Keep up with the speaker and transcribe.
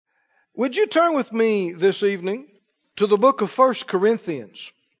Would you turn with me this evening to the book of 1 Corinthians?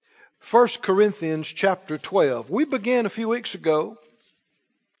 1 Corinthians chapter 12. We began a few weeks ago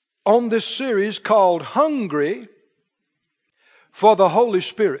on this series called Hungry for the Holy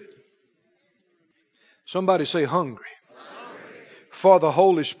Spirit. Somebody say hungry for the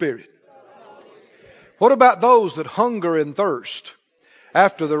Holy Spirit. What about those that hunger and thirst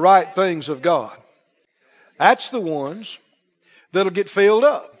after the right things of God? That's the ones that'll get filled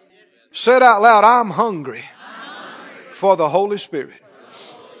up. Said out loud, I'm hungry for the Holy Spirit.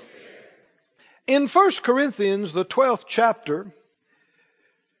 In 1 Corinthians, the 12th chapter,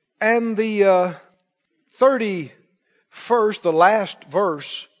 and the 31st, the last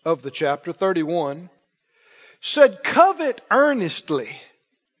verse of the chapter, 31, said, covet earnestly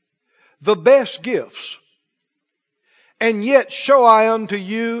the best gifts, and yet show I unto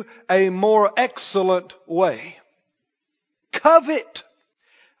you a more excellent way. Covet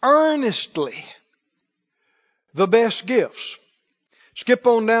earnestly the best gifts. Skip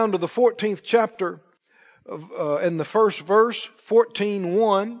on down to the 14th chapter in the first verse,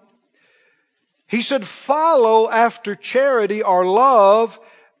 14:1. He said, follow after charity or love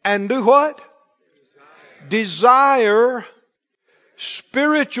and do what? Desire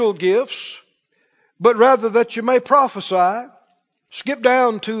spiritual gifts, but rather that you may prophesy. Skip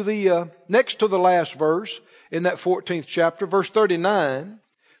down to the next to the last verse in that 14th chapter, verse 39.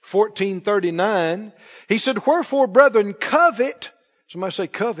 14:39. He said, wherefore, brethren, covet. Somebody say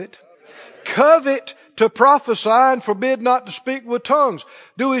covet. Covet to prophesy and forbid not to speak with tongues.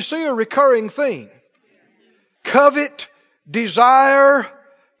 Do we see a recurring theme? Covet, desire,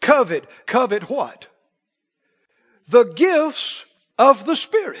 covet. Covet what? The gifts of the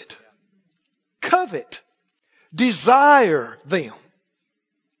Spirit. Covet. Desire them.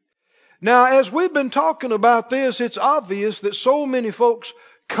 Now, as we've been talking about this, it's obvious that so many folks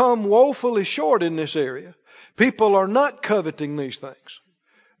come woefully short in this area. People are not coveting these things.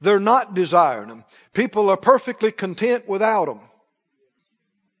 They're not desiring them. People are perfectly content without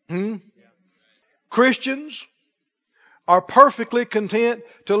them. Christians are perfectly content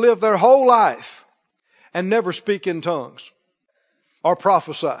to live their whole life and never speak in tongues, or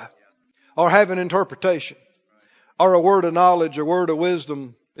prophesy, or have an interpretation, or a word of knowledge, a word of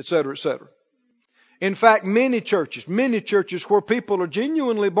wisdom, etc., etc. In fact, many churches where people are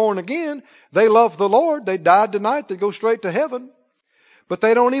genuinely born again, they love the Lord, they died tonight, they go straight to heaven, but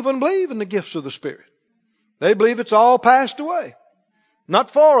they don't even believe in the gifts of the Spirit. They believe it's all passed away.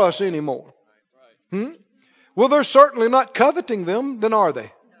 Not for us anymore. Well, they're certainly not coveting them, then are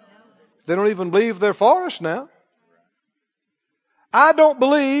they? They don't even believe they're for us now. I don't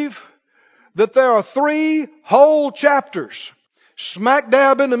believe that there are 3 whole chapters smack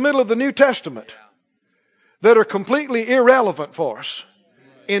dab in the middle of the New Testament that are completely irrelevant for us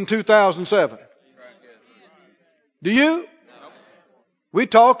in 2007. Do you? We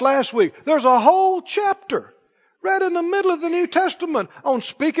talked last week. There's a whole chapter right in the middle of the New Testament on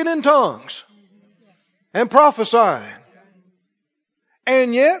speaking in tongues and prophesying.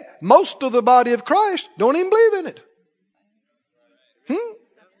 And yet, most of the body of Christ don't even believe in it.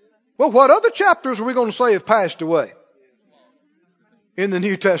 Well, what other chapters are we going to say have passed away in the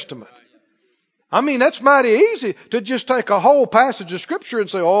New Testament? I mean, that's mighty easy to just take a whole passage of Scripture and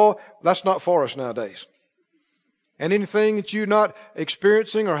say, oh, that's not for us nowadays. And anything that you're not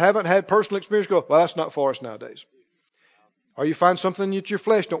experiencing or haven't had personal experience, go, well, that's not for us nowadays. Or you find something that your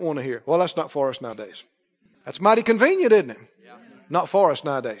flesh don't want to hear. Well, that's not for us nowadays. That's mighty convenient, isn't it? Not for us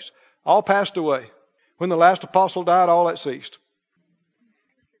nowadays. All passed away. When the last apostle died, all that ceased.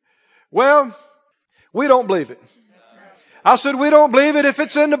 Well, we don't believe it. I said we don't believe it if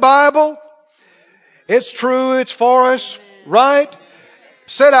it's in the Bible. It's true, it's for us, right?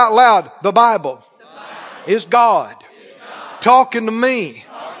 Said out loud, the Bible is God talking to me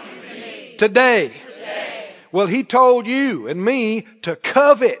today. Well, He told you and me to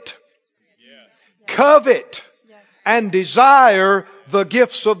covet and desire the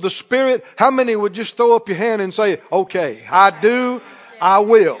gifts of the Spirit. How many would just throw up your hand and say, okay, I do, I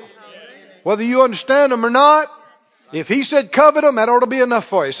will. Whether you understand them or not, if He said covet them, that ought to be enough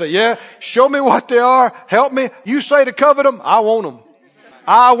for you. Say, yeah, show me what they are. Help me. You say to covet them, I want them.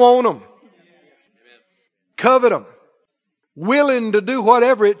 I want them. Covet them. Willing to do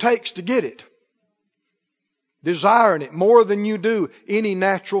whatever it takes to get it. Desiring it more than you do any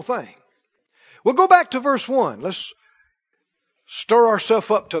natural thing. We'll go back to verse 1. Let's stir ourselves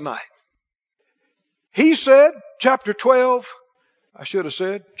up tonight. He said, chapter 12,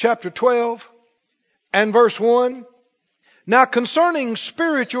 chapter 12 and verse 1, now concerning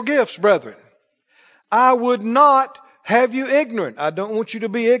spiritual gifts, brethren, I would not have you ignorant. I don't want you to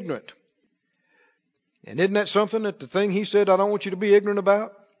be ignorant. And isn't that something that the thing he said, I don't want you to be ignorant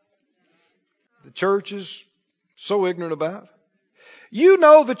about? The church is so ignorant about. You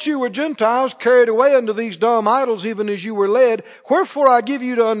know that you were Gentiles carried away unto these dumb idols, even as you were led. Wherefore I give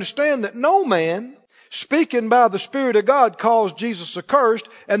you to understand that no man, speaking by the Spirit of God, calls Jesus accursed,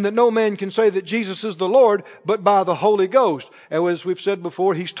 and that no man can say that Jesus is the Lord, but by the Holy Ghost. And as we've said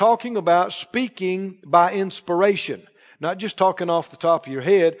before, he's talking about speaking by inspiration. Not just talking off the top of your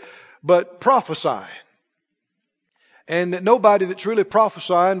head, but prophesying. And that nobody that's really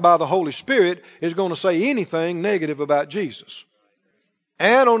prophesying by the Holy Spirit is going to say anything negative about Jesus.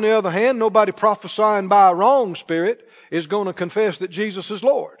 And on the other hand, nobody prophesying by a wrong spirit is going to confess that Jesus is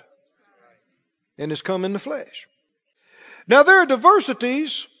Lord and has come in the flesh. Now there are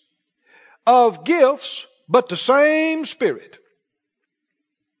diversities of gifts, but the same Spirit.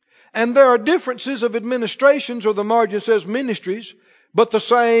 And there are differences of administrations, or the margin says ministries, but the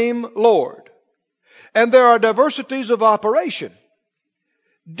same Lord. And there are diversities of operation.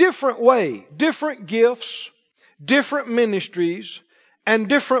 Different way, different gifts, different ministries, and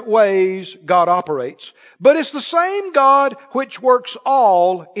different ways God operates. But it's the same God which works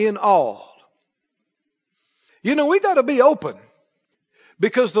all in all. You know, we got to be open,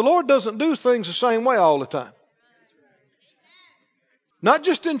 because the Lord doesn't do things the same way all the time. Not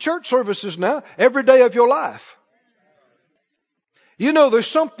just in church services now, every day of your life. You know, there's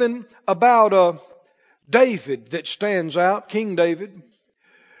something about David that stands out, King David.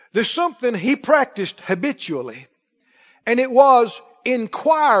 There's something he practiced habitually, and it was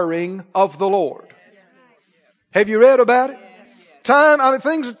inquiring of the Lord. Have you read about it?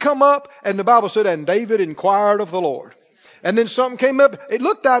 Things had come up, and the Bible said, and David inquired of the Lord. And then something came up. It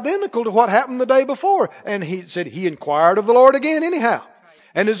looked identical to what happened the day before. And he said he inquired of the Lord again anyhow.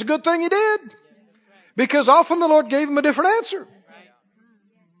 And it's a good thing he did, because often the Lord gave him a different answer.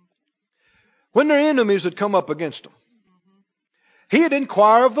 When their enemies had come up against him, he'd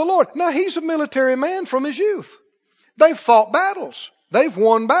inquire of the Lord. Now, he's a military man from his youth. They've fought battles. They've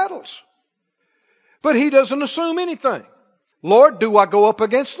won battles. But he doesn't assume anything. Lord, do I go up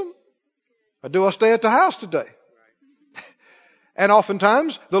against them? Or do I stay at the house today? And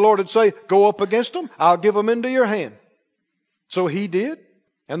oftentimes the Lord would say, go up against them. I'll give them into your hand. So he did.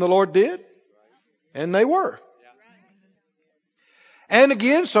 And the Lord did. And they were. And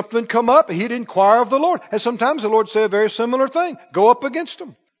again, something come up. He'd inquire of the Lord. And sometimes the Lord say a very similar thing. Go up against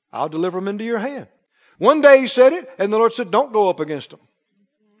them. I'll deliver them into your hand. One day he said it, and the Lord said, don't go up against them.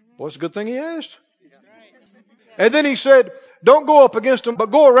 Well, it's a good thing he asked. And then he said, don't go up against them,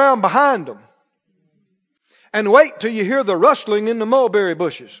 but go around behind them. And wait till you hear the rustling in the mulberry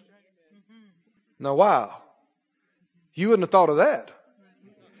bushes. Now, wow. You wouldn't have thought of that.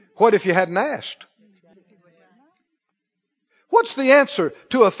 What if you hadn't asked? What's the answer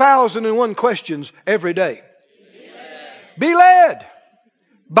to 1,001 questions every day? Be led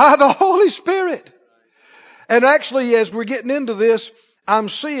by the Holy Spirit. And actually, as we're getting into this, I'm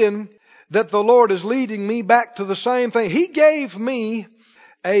seeing that the Lord is leading me back to the same thing. He gave me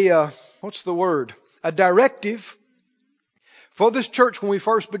a directive for this church when we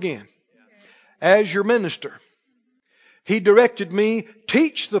first began. As your minister, He directed me,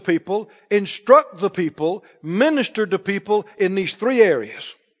 teach the people, instruct the people, minister to people in these three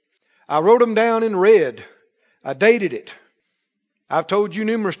areas. I wrote them down in red. I dated it. I've told you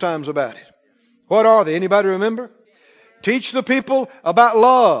numerous times about it. What are they? Anybody remember? Teach the people about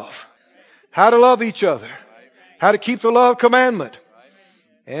love. How to love each other. How to keep the love commandment.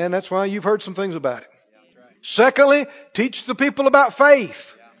 And that's why you've heard some things about it. Secondly, teach the people about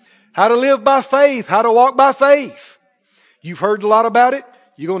faith. How to live by faith. How to walk by faith. You've heard a lot about it.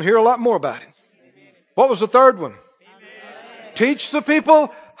 You're going to hear a lot more about it. What was the third one? Teach the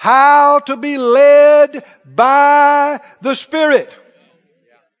people how to be led by the Spirit.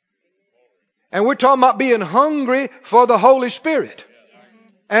 And we're talking about being hungry for the Holy Spirit.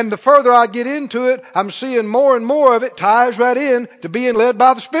 And the further I get into it, I'm seeing more and more of it ties right in to being led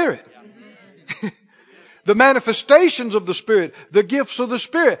by the Spirit. The manifestations of the Spirit, the gifts of the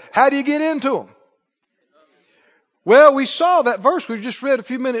Spirit. How do you get into them? Well, we saw that verse we just read a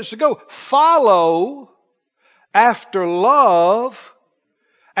few minutes ago. Follow after love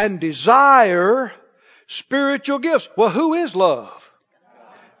and desire spiritual gifts. Well, who is love?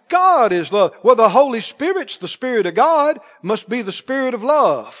 God is love. Well, the Holy Spirit's the Spirit of God, must be the Spirit of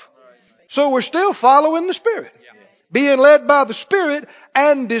love. So we're still following the Spirit. Being led by the Spirit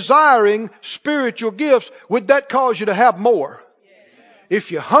and desiring spiritual gifts. Would that cause you to have more? If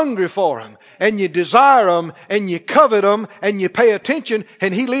you're hungry for them and you desire them and you covet them and you pay attention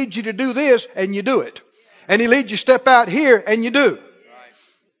and He leads you to do this and you do it. And He leads you to step out here and you do.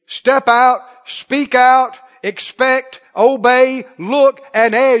 Step out, speak out, expect, obey, look,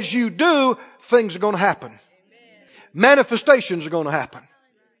 and as you do, things are going to happen. Manifestations are going to happen.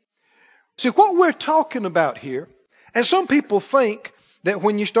 See, what we're talking about here, and some people think that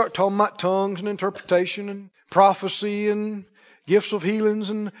when you start talking about tongues and interpretation and prophecy and gifts of healings,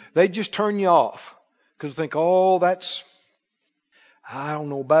 and they just turn you off. Because they think, oh, I don't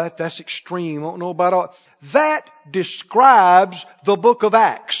know about it, that's extreme, I don't know about all. That describes the book of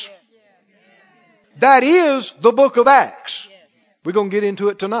Acts. That is the book of Acts. We're going to get into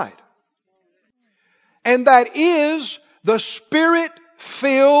it tonight. And that is the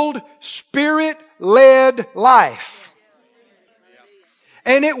Spirit-filled, Spirit-led life.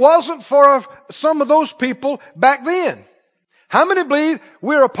 And it wasn't for some of those people back then. How many believe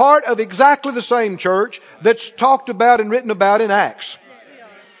we're a part of exactly the same church that's talked about and written about in Acts?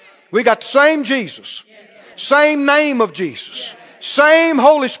 We got the same Jesus, same name of Jesus, same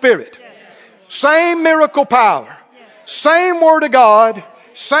Holy Spirit, same miracle power, same Word of God,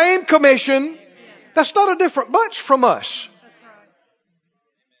 same commission. That's not a different bunch from us.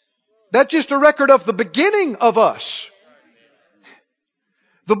 That's just a record of the beginning of us.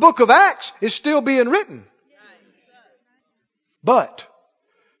 The book of Acts is still being written. But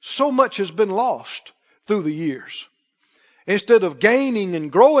so much has been lost through the years. Instead of gaining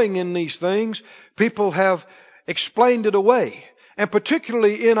and growing in these things, people have explained it away. And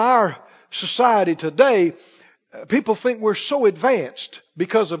particularly in our society today, people think we're so advanced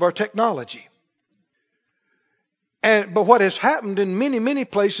because of our technology. But what has happened in many, many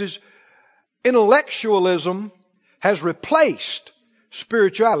places, intellectualism has replaced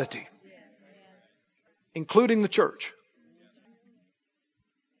spirituality, including the church.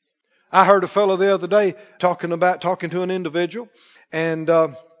 I heard a fellow the other day talking to an individual, and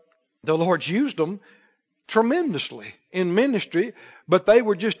the Lord's used them tremendously in ministry, but they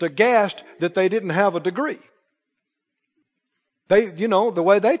were just aghast that they didn't have a degree. The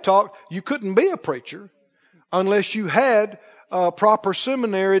way they talked, you couldn't be a preacher unless you had proper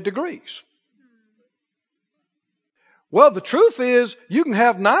seminary degrees. Well, the truth is, you can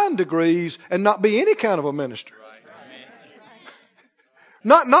have 9 degrees and not be any kind of a minister.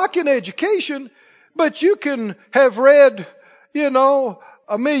 Not knocking education, but you can have read,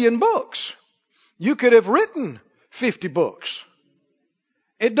 1,000,000 books. You could have written 50 books.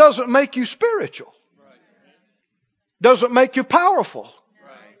 It doesn't make you spiritual. Doesn't make you powerful.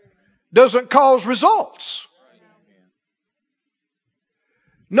 Doesn't cause results.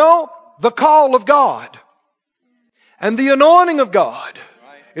 No, the call of God and the anointing of God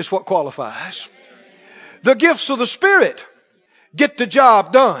is what qualifies. The gifts of the Spirit get the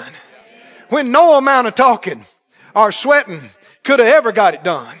job done when no amount of talking or sweating could have ever got it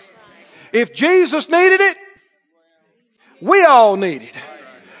done. If Jesus needed it, we all need it.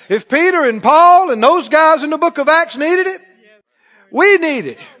 If Peter and Paul and those guys in the book of Acts needed it, we need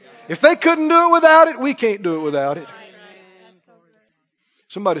it. If they couldn't do it without it, we can't do it without it.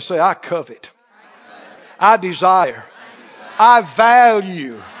 Somebody say, I covet. I desire. I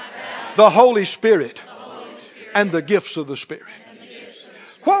value the Holy Spirit and the gifts of the Spirit.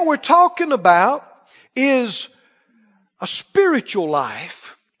 What we're talking about is a spiritual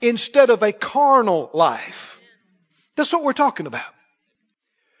life instead of a carnal life. That's what we're talking about.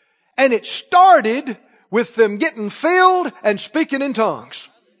 And it started with them getting filled and speaking in tongues.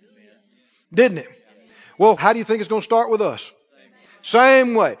 Didn't it? Well, how do you think it's going to start with us?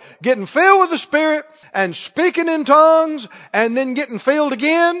 Same way. Getting filled with the Spirit and speaking in tongues and then getting filled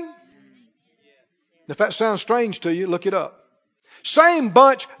again. If that sounds strange to you, look it up. Same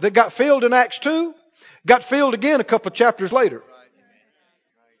bunch that got filled in Acts 2, got filled again a couple of chapters later.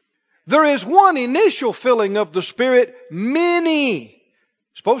 There is one initial filling of the Spirit, many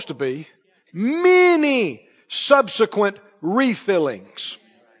subsequent refillings.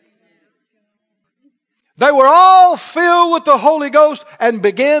 They were all filled with the Holy Ghost and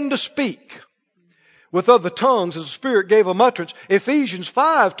began to speak with other tongues as the Spirit gave them utterance. Ephesians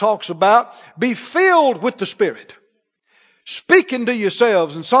 5 talks about be filled with the Spirit. Speaking to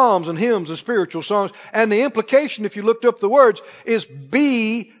yourselves in psalms and hymns and spiritual songs. And the implication, if you looked up the words, is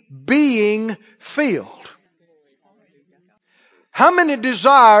being filled. How many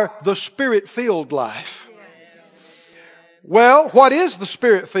desire the Spirit-filled life? Well, what is the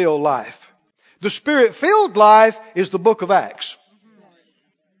Spirit-filled life? The Spirit-filled life is the book of Acts.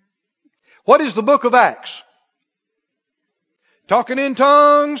 What is the book of Acts? Talking in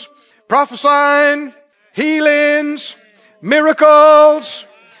tongues, prophesying, healings, miracles,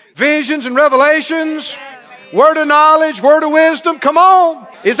 visions and revelations, word of knowledge, word of wisdom. Come on.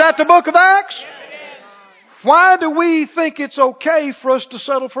 Is that the book of Acts? Why do we think it's okay for us to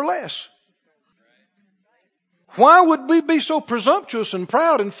settle for less? Why would we be so presumptuous and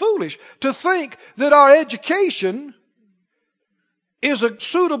proud and foolish to think that our education is a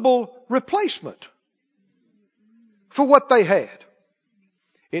suitable replacement for what they had?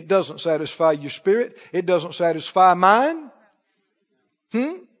 It doesn't satisfy your spirit. It doesn't satisfy mine.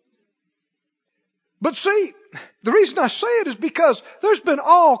 But see, the reason I say it is because there's been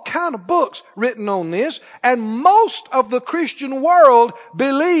all kind of books written on this, and most of the Christian world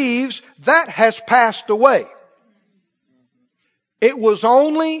believes that has passed away. It was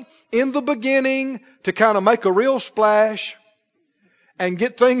only in the beginning to kind of make a real splash and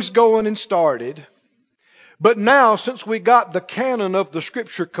get things going and started. But now, since we got the canon of the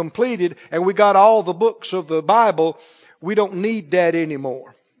Scripture completed and we got all the books of the Bible, we don't need that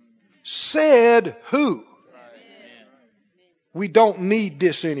anymore. Said who? We don't need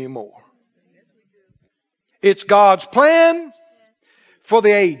this anymore. It's God's plan for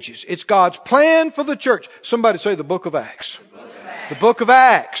the ages. It's God's plan for the church. Somebody say the book of Acts. The book of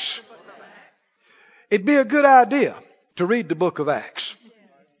Acts. It'd be a good idea to read the book of Acts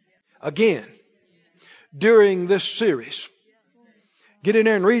again during this series. Get in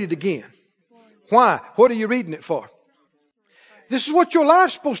there and read it again. Why? What are you reading it for? This is what your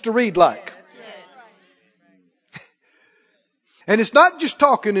life's supposed to read like. And it's not just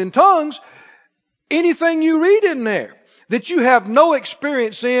talking in tongues. Anything you read in there that you have no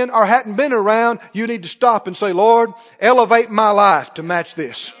experience in or hadn't been around, you need to stop and say, Lord, elevate my life to match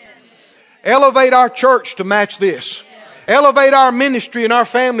this. Elevate our church to match this. Elevate our ministry and our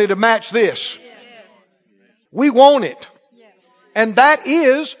family to match this. We want it. And that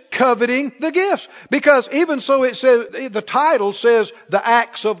is coveting the gifts. Because even so it says, the title says the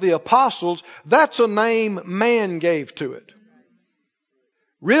Acts of the Apostles. That's a name man gave to it.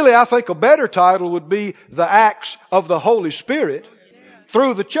 Really, I think a better title would be the Acts of the Holy Spirit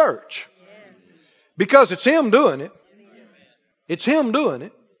through the church. Because it's Him doing it. It's Him doing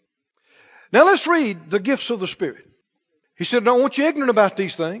it. Now let's read the gifts of the Spirit. He said, I don't want you ignorant about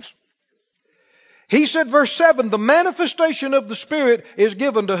these things. He said, verse 7, the manifestation of the Spirit is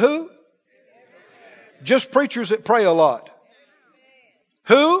given to who? Just preachers that pray a lot.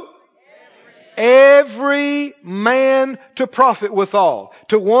 Who? Every man to profit withal.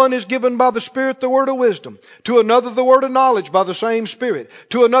 To one is given by the Spirit the word of wisdom. To another the word of knowledge by the same Spirit.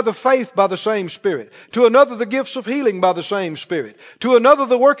 To another faith by the same Spirit. To another the gifts of healing by the same Spirit. To another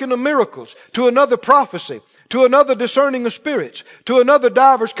the working of miracles. To another prophecy. To another discerning of spirits. To another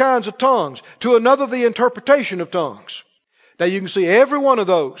divers kinds of tongues. To another the interpretation of tongues. Now you can see every one of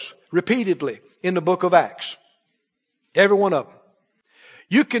those repeatedly in the book of Acts. Every one of them.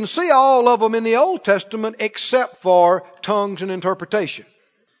 You can see all of them in the Old Testament except for tongues and interpretation.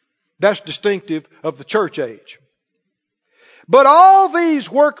 That's distinctive of the church age. But all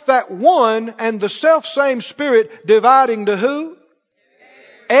these work that one and the self-same Spirit dividing to who?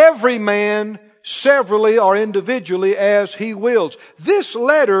 Every man severally or individually as he wills. This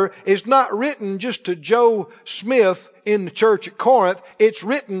letter is not written just to Joe Smith in the church at Corinth. It's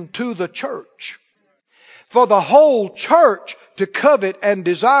written to the church. For the whole church to covet and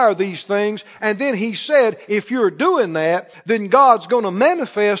desire these things. And then he said, if you're doing that, then God's going to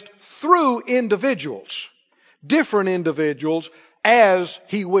manifest through individuals, different individuals, as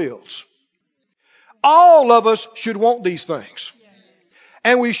He wills. All of us should want these things.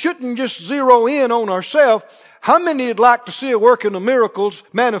 And we shouldn't just zero in on ourselves. How many would like to see a working of miracles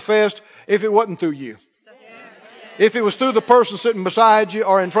manifest if it wasn't through you? If it was through the person sitting beside you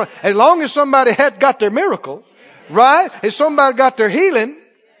or in front. As long as somebody had got their miracle, right? If somebody got their healing,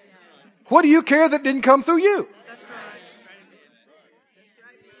 what do you care that didn't come through you?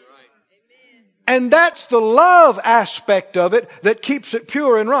 And that's the love aspect of it that keeps it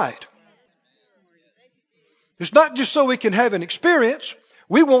pure and right. It's not just so we can have an experience.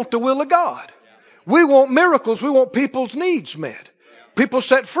 We want the will of God. We want miracles. We want people's needs met. People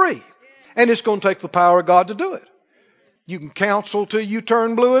set free. And it's going to take the power of God to do it. You can counsel till you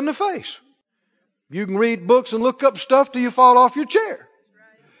turn blue in the face. You can read books and look up stuff till you fall off your chair.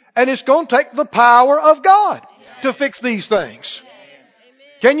 And it's going to take the power of God to fix these things.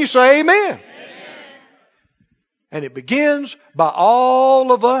 Can you say amen? And it begins by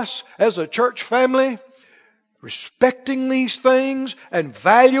all of us as a church family respecting these things and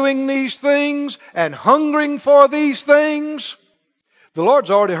valuing these things and hungering for these things. The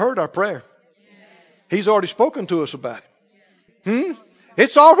Lord's already heard our prayer. He's already spoken to us about it.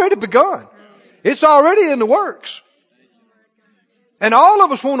 It's already begun. It's already in the works. And all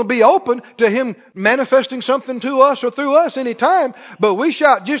of us want to be open to Him manifesting something to us or through us anytime, but we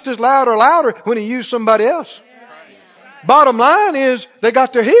shout just as loud or louder when He used somebody else. Bottom line is, they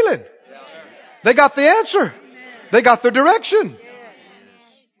got their healing. They got the answer. They got their direction.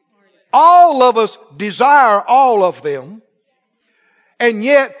 All of us desire all of them. And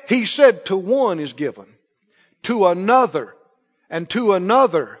yet, He said to one is given, to another, and to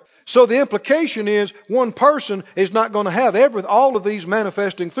another. So the implication is, one person is not going to have all of these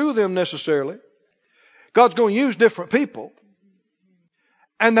manifesting through them necessarily. God's going to use different people.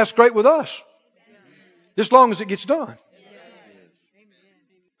 And that's great with us. As long as it gets done.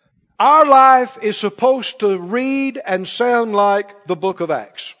 Our life is supposed to read and sound like the book of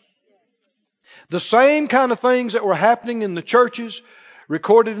Acts. The same kind of things that were happening in the churches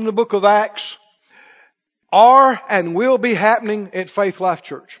recorded in the book of Acts are and will be happening at Faith Life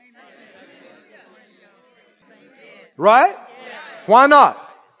Church. Right? Why not?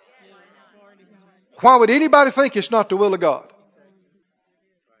 Why would anybody think it's not the will of God?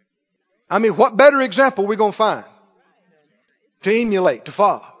 I mean, what better example are we going to find to emulate, to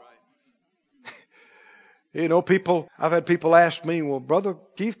follow? You know, I've had people ask me, well, Brother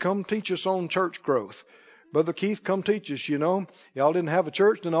Keith, come teach us on church growth. Brother Keith, come teach us, y'all didn't have a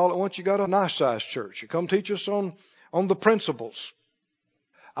church, then all at once you got a nice sized church. You come teach us on the principles.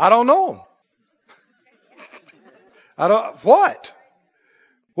 I don't know. What?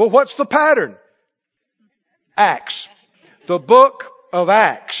 Well, what's the pattern? Acts. The book of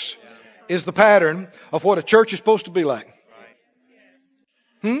Acts is the pattern of what a church is supposed to be like.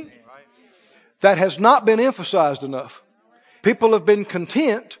 That has not been emphasized enough. People have been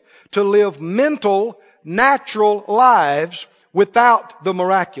content to live mental, natural lives without the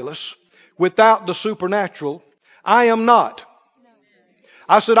miraculous, without the supernatural. I am not.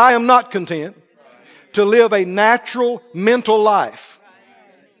 I said I am not content to live a natural, mental life.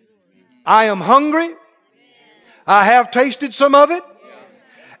 I am hungry. I have tasted some of it.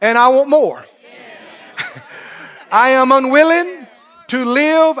 And I want more. I am unwilling to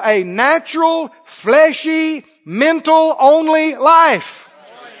live a natural, fleshy, mental only life.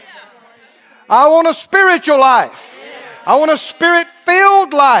 I want a spiritual life. I want a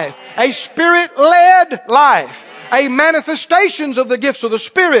spirit-filled life. A spirit-led life. A manifestations of the gifts of the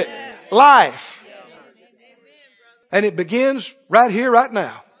Spirit life. And it begins right here, right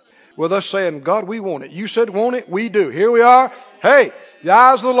now, with us saying, God, we want it. You said want it, we do. Here we are. Hey, the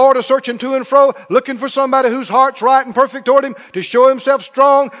eyes of the Lord are searching to and fro, looking for somebody whose heart's right and perfect toward Him to show Himself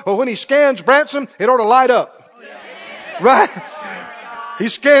strong. But when He scans Branson, it ought to light up. Right?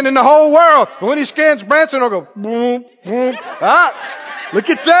 He's scanning the whole world. But when He scans Branson, it'll go boom, boom. Ah, look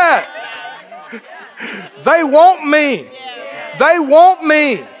at that. They want me. They want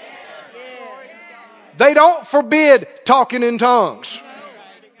me. They don't forbid talking in tongues.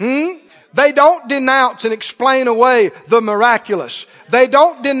 They don't denounce and explain away the miraculous. They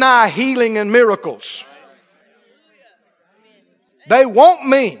don't deny healing and miracles. They want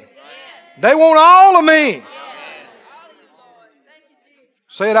me. They want all of me.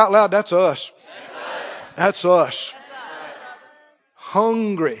 Say it out loud. That's us. That's us.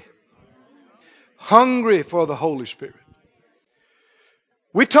 Hungry. Hungry for the Holy Spirit.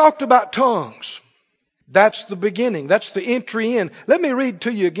 We talked about tongues. That's the beginning. That's the entry in. Let me read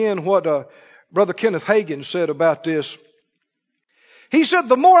to you again what Brother Kenneth Hagin said about this. He said,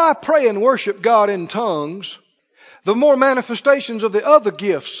 the more I pray and worship God in tongues, the more manifestations of the other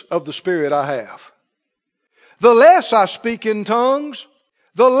gifts of the Spirit I have. The less I speak in tongues,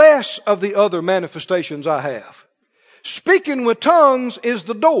 the less of the other manifestations I have. Speaking with tongues is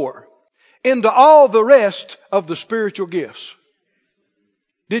the door into all the rest of the spiritual gifts.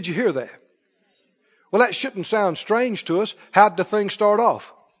 Did you hear that? Well, that shouldn't sound strange to us. How'd the thing start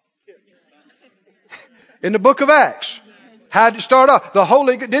off? In the book of Acts. How'd it start off?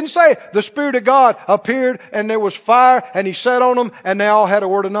 Didn't say the Spirit of God appeared and there was fire and He sat on them and they all had a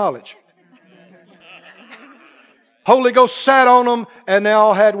word of knowledge. Holy Ghost sat on them and they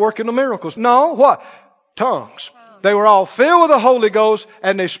all had working of miracles. No, what? Tongues. They were all filled with the Holy Ghost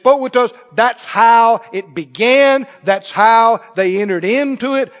and they spoke with us. That's how it began. That's how they entered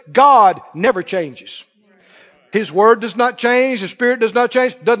into it. God never changes. His Word does not change. His Spirit does not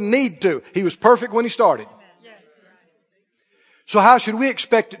change. Doesn't need to. He was perfect when He started. So how should we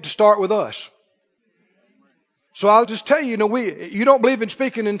expect it to start with us? So I'll just tell you, you don't believe in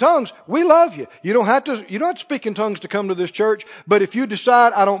speaking in tongues. We love you. You don't have to speak in tongues to come to this church. But if you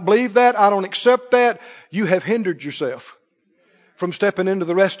decide, I don't believe that, I don't accept that, you have hindered yourself from stepping into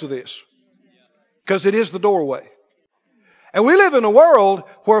the rest of this. Because it is the doorway. And we live in a world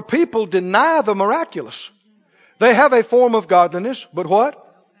where people deny the miraculous. They have a form of godliness, but what?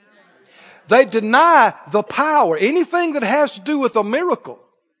 They deny the power. Anything that has to do with a miracle.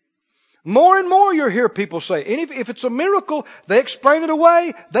 More and more you'll hear people say, if it's a miracle, they explain it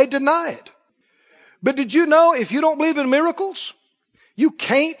away, they deny it. But did you know if you don't believe in miracles, you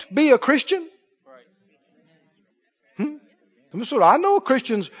can't be a Christian? I know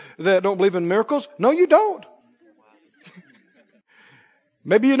Christians that don't believe in miracles. No, you don't.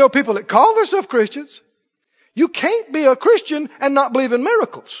 Maybe you know people that call themselves Christians. You can't be a Christian and not believe in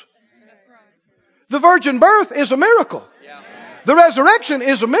miracles. The virgin birth is a miracle. The resurrection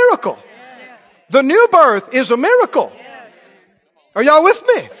is a miracle. The new birth is a miracle. Are y'all with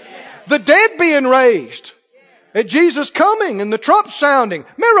me? The dead being raised. At Jesus coming and the trump sounding.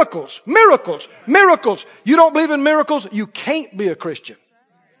 Miracles, miracles, miracles. You don't believe in miracles, you can't be a Christian.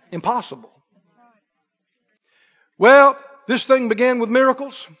 Impossible. Well, this thing began with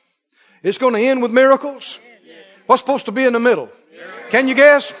miracles. It's going to end with miracles. What's supposed to be in the middle? Can you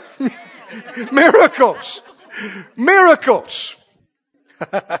guess? Miracles. Miracles.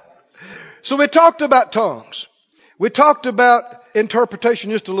 So we talked about tongues. We talked about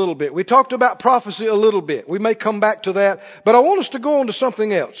interpretation just a little bit. We talked about prophecy a little bit. We may come back to that. But I want us to go on to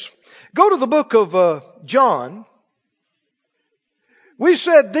something else. Go to the book of John. We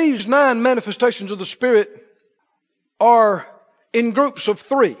said these 9 manifestations of the Spirit are in groups of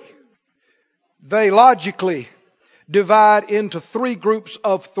 3. They logically divide into 3 groups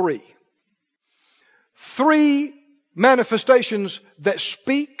of 3. 3 manifestations that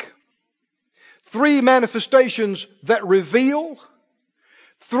speak. 3 manifestations that reveal.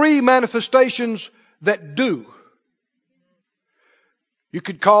 3 manifestations that do. You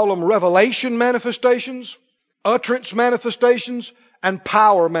could call them revelation manifestations, utterance manifestations, and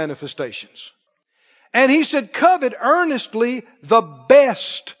power manifestations. And he said, covet earnestly the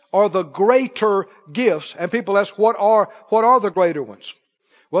best or the greater gifts. And people ask, what are the greater ones?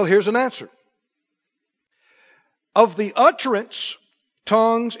 Well, here's an answer. Of the utterance,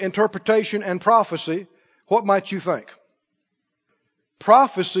 tongues, interpretation, and prophecy, what might you think?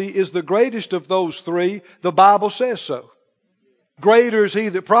 Prophecy is the greatest of those 3. The Bible says so. Greater is he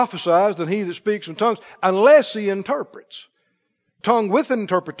that prophesies than he that speaks in tongues, unless he interprets. Tongue with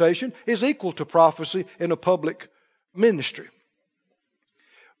interpretation is equal to prophecy in a public ministry.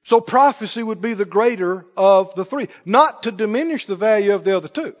 So prophecy would be the greater of the 3. Not to diminish the value of the other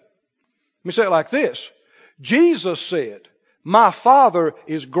 2. Let me say it like this. Jesus said, my Father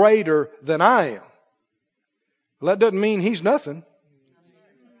is greater than I am. Well, that doesn't mean he's nothing.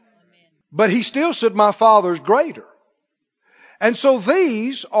 But he still said, my Father is greater. And so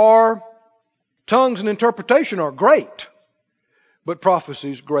these are, tongues and interpretation are great. But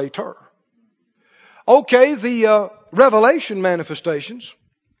prophecy is greater. Okay, the revelation manifestations.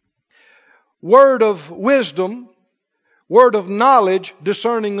 Word of wisdom. Word of knowledge,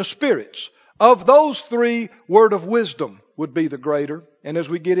 discerning the spirits. Of those 3, word of wisdom would be the greater. And as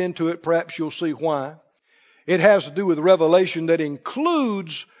we get into it, perhaps you'll see why. It has to do with revelation that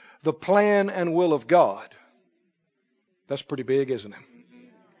includes the plan and will of God. That's pretty big, isn't it?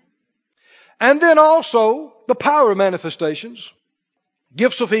 And then also the power manifestations,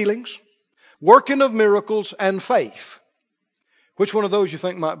 gifts of healings, working of miracles, and faith. Which one of those you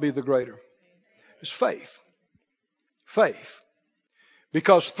think might be the greater? It's faith. Faith.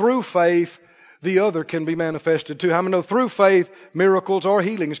 Because through faith, the other can be manifested too. How many know through faith, miracles or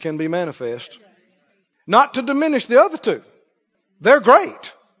healings can be manifest? Not to diminish the other 2. They're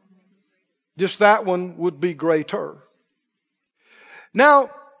great. Just that one would be greater.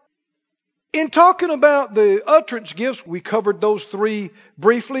 Now, in talking about the utterance gifts, we covered those 3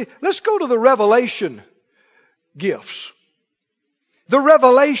 briefly. Let's go to the revelation gifts. The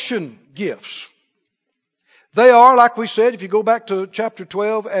revelation gifts. They are, like we said, if you go back to chapter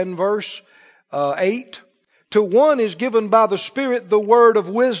 12 and verse 8, to one is given by the Spirit the word of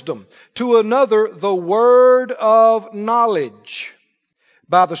wisdom, to another the word of knowledge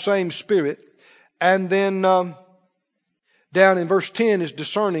by the same Spirit. And then down in verse 10 is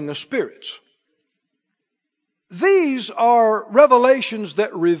discerning of spirits. These are revelations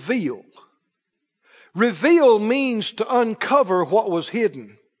that reveal. Reveal means to uncover what was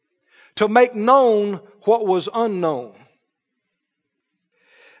hidden, to make known what was unknown.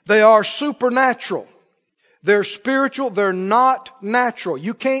 They are supernatural. They're spiritual. They're not natural.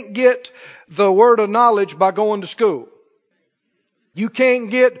 You can't get the word of knowledge by going to school. You can't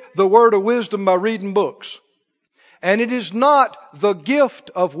get the word of wisdom by reading books. And it is not the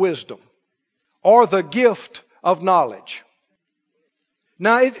gift of wisdom or the gift of knowledge.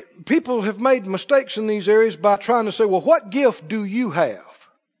 Now, people have made mistakes in these areas by trying to say, well, what gift do you have?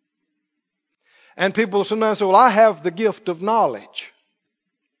 And people sometimes say, well, I have the gift of knowledge.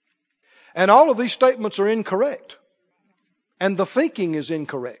 And all of these statements are incorrect. And the thinking is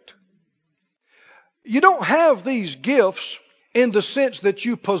incorrect. You don't have these gifts in the sense that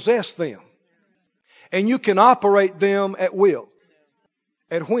you possess them. And you can operate them at will,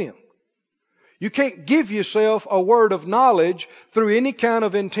 at whim. You can't give yourself a word of knowledge through any kind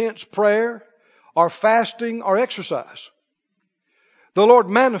of intense prayer or fasting or exercise. The Lord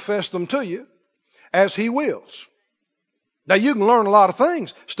manifests them to you as He wills. Now you can learn a lot of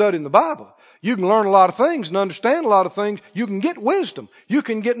things studying the Bible. You can learn a lot of things and understand a lot of things. You can get wisdom. You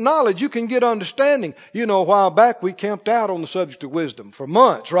can get knowledge. You can get understanding. You know, a while back we camped out on the subject of wisdom for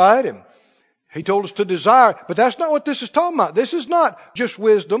months, right? And He told us to desire. But that's not what this is talking about. This is not just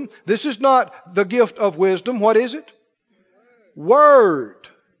wisdom. This is not the gift of wisdom. What is it? Word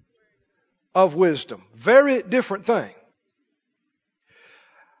of wisdom. Very different thing.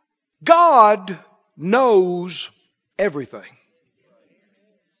 God knows everything.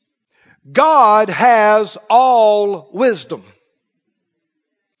 God has all wisdom.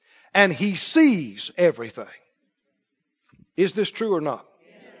 And He sees everything. Is this true or not?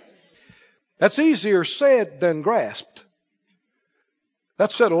 That's easier said than grasped.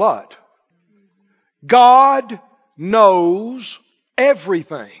 That's said a lot. God knows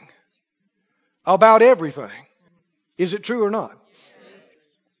everything about everything. Is it true or not?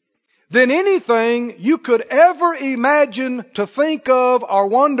 Then anything you could ever imagine to think of or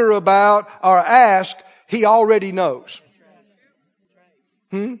wonder about or ask, He already knows.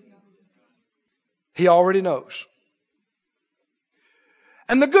 He already knows.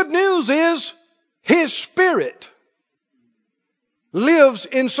 And the good news is His Spirit lives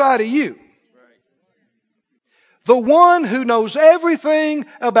inside of you. The one who knows everything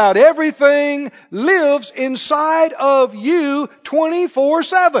about everything lives inside of you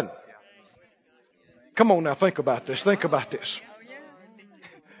 24/7. Come on now, think about this. Think about this.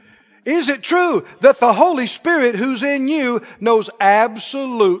 Is it true that the Holy Spirit who's in you knows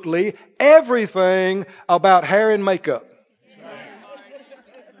absolutely everything about hair and makeup?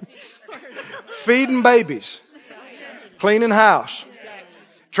 Feeding babies. Cleaning house.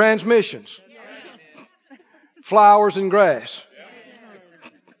 Transmissions. Flowers and grass.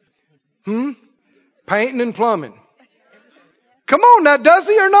 Painting and plumbing. Come on now, does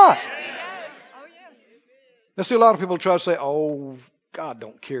He or not? Now see, a lot of people try to say, oh, God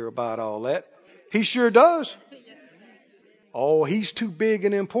don't care about all that. He sure does. Oh, He's too big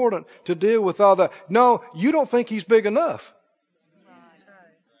and important to deal with all that. No, you don't think He's big enough.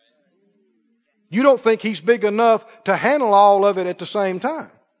 You don't think He's big enough to handle all of it at the same time.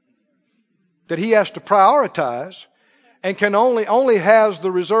 That He has to prioritize and can only has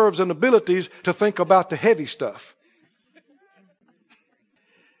the reserves and abilities to think about the heavy stuff.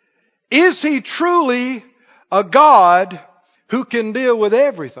 Is He truly a God who can deal with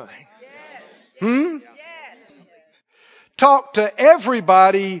everything? Talk to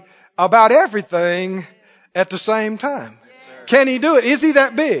everybody about everything at the same time. Can He do it? Is He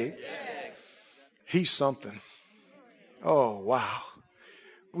that big? He's something. Oh, wow.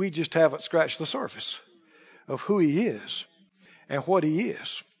 We just haven't scratched the surface of who He is and what He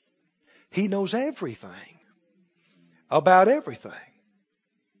is. He knows everything about everything.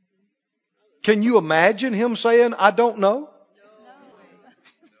 Can you imagine Him saying, I don't know?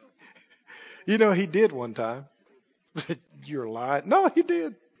 You know, He did one time. You're lying. No, He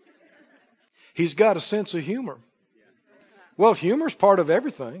did. He's got a sense of humor. Well, humor's part of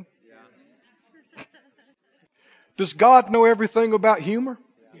everything. Does God know everything about humor?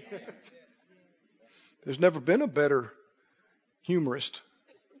 There's never been a better humorist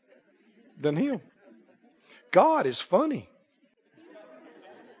than Him. God is funny.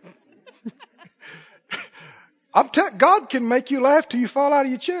 God can make you laugh till you fall out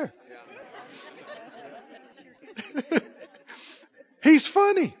of your chair. He's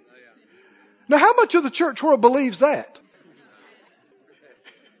funny. Now, how much of the church world believes that?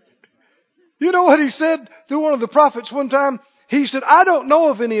 You know what He said through one of the prophets one time? He said, I don't know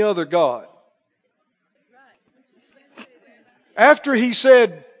of any other God. After He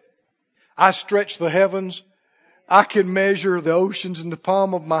said, I stretch the heavens, I can measure the oceans in the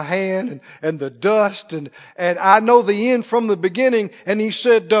palm of my hand and the dust and I know the end from the beginning. And He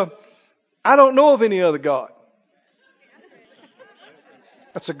said, I don't know of any other God.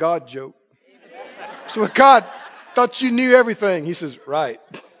 That's a God joke. So God thought you knew everything. He says, right.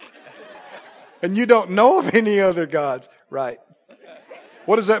 And you don't know of any other gods. Right.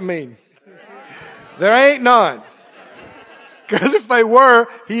 What does that mean? There ain't none. Because if they were,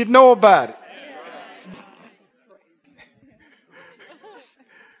 He'd know about it.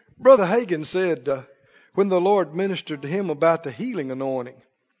 Brother Hagin said when the Lord ministered to him about the healing anointing,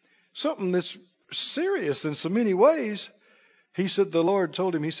 something that's serious in so many ways, he said the Lord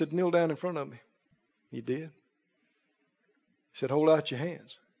told him, he said, kneel down in front of me. He did. He said, hold out your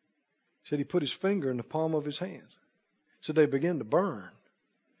hands. He said he put his finger in the palm of his hands. He said they began to burn.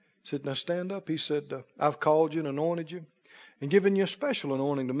 He said, now stand up. He said, I've called you and anointed you and given you a special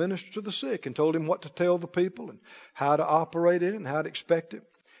anointing to minister to the sick, and told him what to tell the people and how to operate in it and how to expect it.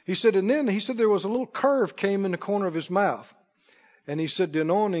 He said, and then he said there was a little curve came in the corner of his mouth. And he said, the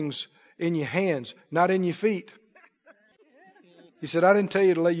anointing's in your hands, not in your feet. He said, I didn't tell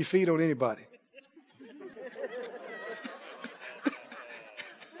you to lay your feet on anybody.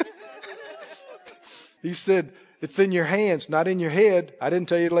 He said, it's in your hands, not in your head. I didn't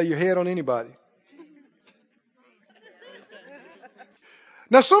tell you to lay your head on anybody.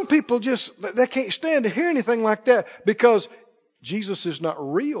 Now, some people they can't stand to hear anything like that because Jesus is not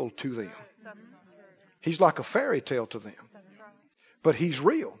real to them. He's like a fairy tale to them. But He's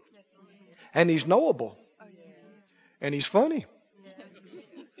real. And He's knowable. And He's funny.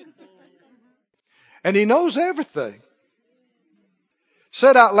 And He knows everything.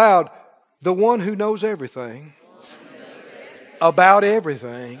 Said out loud, the one who knows everything about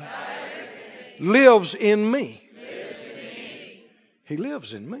everything lives in me. He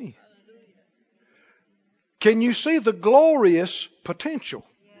lives in me. Can you see the glorious potential?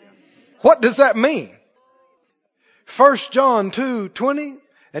 What does that mean? 1 John 2:20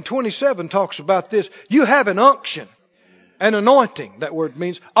 and 27 talks about this. You have an unction, an anointing, that word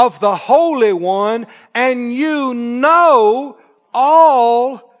means, of the Holy One, and you know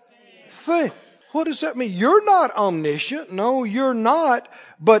all things. What does that mean? You're not omniscient. No, you're not.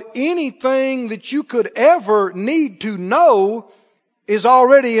 But anything that you could ever need to know is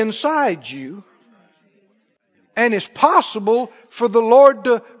already inside you. And it's possible for the Lord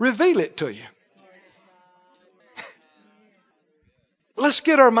to reveal it to you. Let's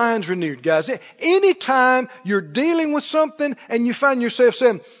get our minds renewed, guys. Anytime you're dealing with something and you find yourself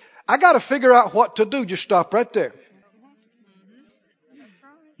saying, I got to figure out what to do, just stop right there.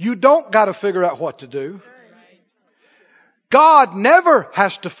 You don't got to figure out what to do. God never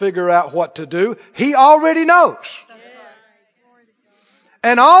has to figure out what to do. He already knows.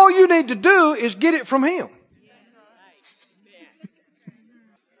 And all you need to do is get it from Him.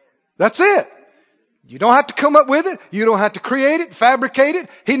 That's it. You don't have to come up with it. You don't have to create it, fabricate it.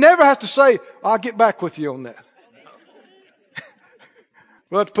 He never has to say, I'll get back with you on that.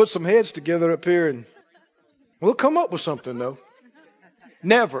 We'll have to put some heads together up here and we'll come up with something, though.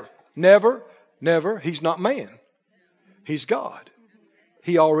 Never, never, never. He's not man. He's God.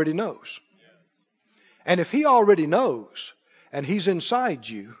 He already knows. And if He already knows and He's inside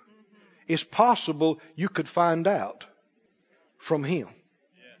you, it's possible you could find out from Him.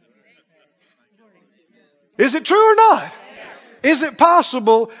 Is it true or not? Is it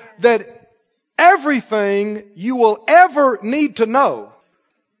possible that everything you will ever need to know,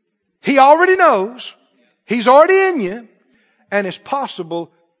 He already knows, He's already in you, and it's possible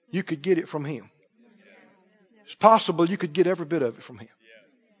you could get it from Him? It's possible you could get every bit of it from Him.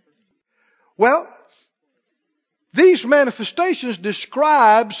 Well, these manifestations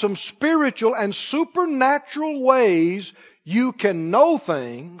describe some spiritual and supernatural ways you can know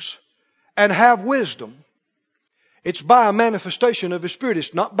things and have wisdom. It's by a manifestation of His Spirit.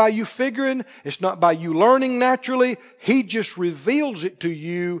 It's not by you figuring. It's not by you learning naturally. He just reveals it to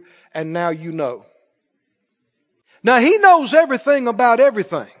you, and now you know. Now, He knows everything about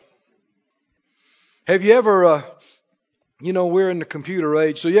everything. Have you ever, we're in the computer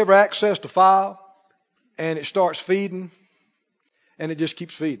age, so you ever accessed a file and it starts feeding and it just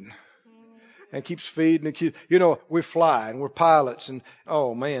keeps feeding and keeps feeding. We fly and we're pilots and,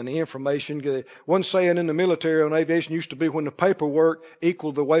 oh man, the information. One saying in the military on aviation used to be when the paperwork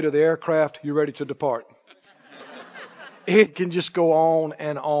equaled the weight of the aircraft, you're ready to depart. It can just go on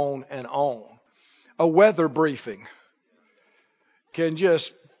and on and on. A weather briefing can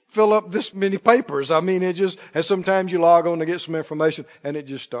just fill up this many papers. And sometimes you log on to get some information and it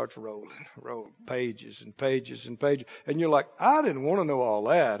just starts rolling pages and pages and pages. And you're like, I didn't want to know all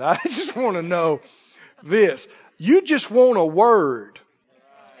that. I just want to know this. You just want a word.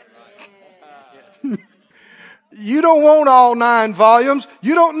 You don't want all 9 volumes.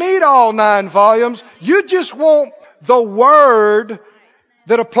 You don't need all 9 volumes. You just want the word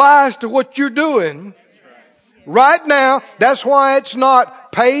that applies to what you're doing right now. That's why it's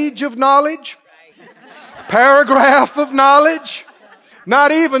not page of knowledge, paragraph of knowledge,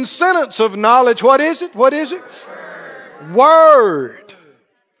 not even sentence of knowledge. What is it? What is it? Word.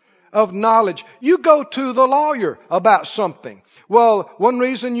 of knowledge. You go to the lawyer about something. Well, one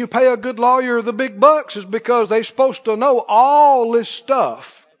reason you pay a good lawyer the big bucks is because they're supposed to know all this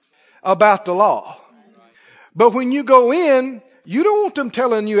stuff about the law. But when you go in, you don't want them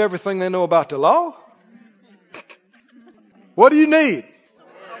telling you everything they know about the law. What do you need?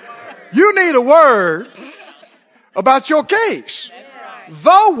 You need a word about your case.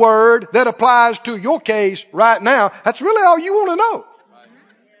 The word that applies to your case right now. That's really all you want to know.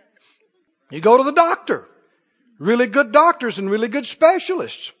 You go to the doctor. Really good doctors and really good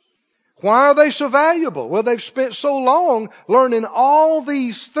specialists. Why are they so valuable? Well, they've spent so long learning all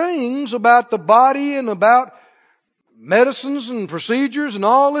these things about the body and about medicines and procedures and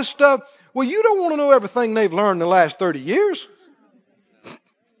all this stuff. Well, you don't want to know everything they've learned in the last 30 years.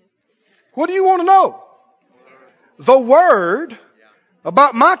 What do you want to know? The word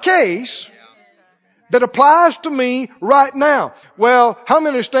about my case that applies to me right now. Well, how many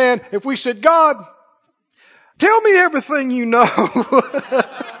understand if we said, God, tell me everything you know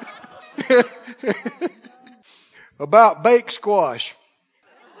about baked squash.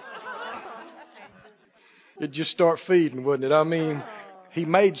 It'd just start feeding, wouldn't it? I mean, he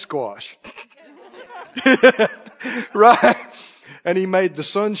made squash. Right? And he made the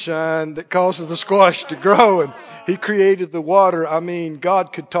sunshine that causes the squash to grow. And he created the water. I mean,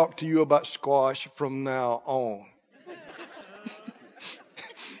 God could talk to you about squash from now on.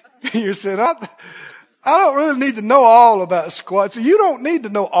 You said, I don't really need to know all about squash. You don't need to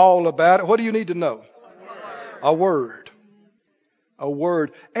know all about it. What do you need to know? A word. A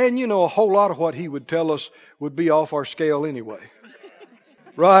word. And you know, a whole lot of what he would tell us would be off our scale anyway.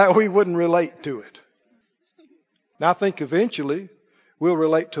 Right? We wouldn't relate to it. Now, I think eventually we'll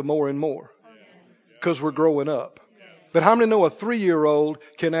relate to more and more because we're growing up. But how many know a 3-year-old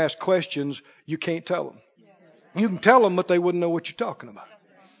can ask questions you can't tell them? You can tell them, but they wouldn't know what you're talking about.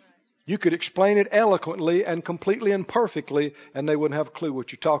 You could explain it eloquently and completely and perfectly, and they wouldn't have a clue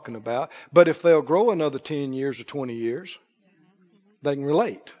what you're talking about. But if they'll grow another 10 years or 20 years, they can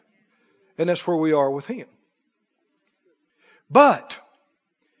relate. And that's where we are with him. But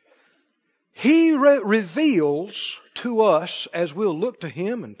he reveals to us, as we'll look to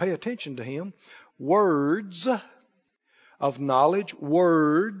him and pay attention to him, words of knowledge,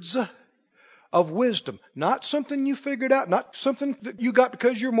 words of wisdom. Not something you figured out, not something that you got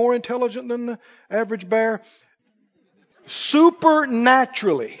because you're more intelligent than the average bear.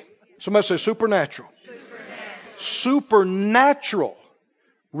 Supernaturally. Somebody say supernatural. Supernatural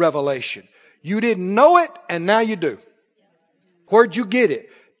revelation. You didn't know it, and now you do. Where'd you get it?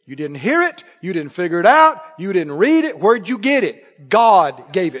 You didn't hear it. You didn't figure it out. You didn't read it. Where'd you get it?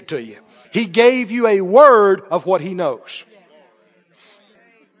 God gave it to you. He gave you a word of what he knows.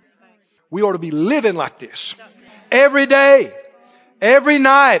 We ought to be living like this. Every day, every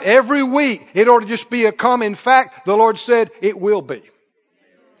night, every week. It ought to just be a common fact. The Lord said it will be.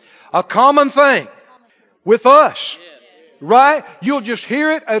 A common thing with us. Right? You'll just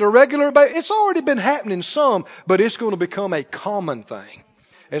hear it at a regular basis. It's already been happening some, but it's going to become a common thing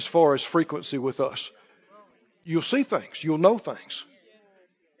as far as frequency with us. You'll see things. You'll know things.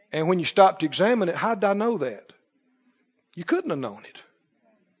 And when you stop to examine it, how did I know that? You couldn't have known it.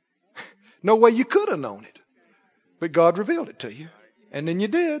 No way you could have known it. But God revealed it to you. And then you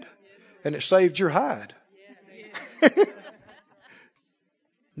did. And it saved your hide.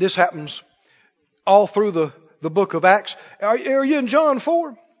 This happens all through the book of Acts. Are you in John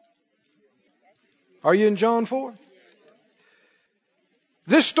 4? Are you in John 4?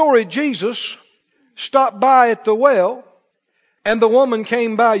 This story, Jesus stopped by at the well and the woman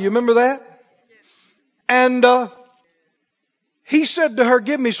came by. You remember that? And he said to her,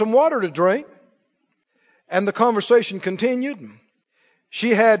 give me some water to drink. And the conversation continued.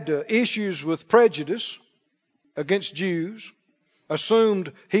 She had issues with prejudice against Jews.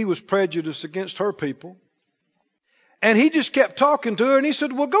 Assumed he was prejudiced against her people. And he just kept talking to her and he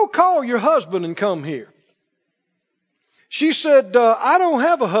said, well, go call your husband and come here. She said, I don't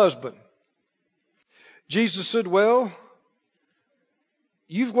have a husband. Jesus said, well,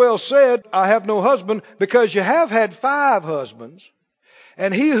 you've well said, I have no husband, because you have had 5 husbands,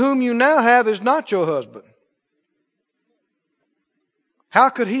 and he whom you now have is not your husband. How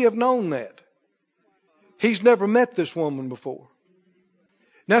could he have known that? He's never met this woman before.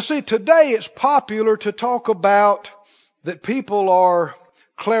 Now see, today it's popular to talk about that people are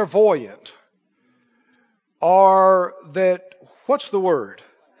clairvoyant. Or that, what's the word?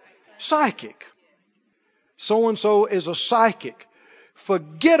 Psychic. So-and-so is a psychic.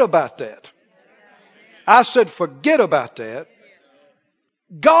 Forget about that. I said forget about that.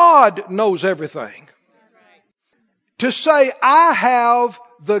 God knows everything. To say I have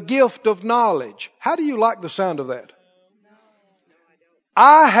the gift of knowledge. How do you like the sound of that?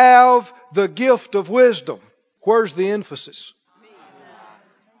 I have the gift of wisdom. Where's the emphasis?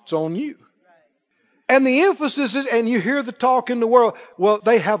 It's on you. And the emphasis is, and you hear the talk in the world, well,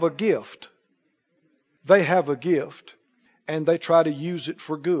 they have a gift. They have a gift. And they try to use it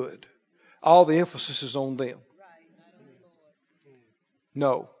for good. All the emphasis is on them.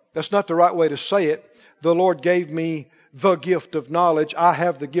 No, that's not the right way to say it. The Lord gave me the gift of knowledge. I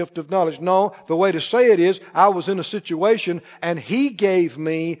have the gift of knowledge. No, the way to say it is, I was in a situation and He gave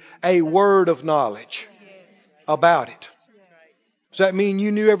me a word of knowledge about it. Does that mean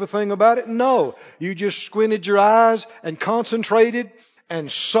you knew everything about it? No. You just squinted your eyes and concentrated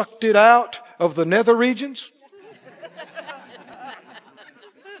and sucked it out of the nether regions.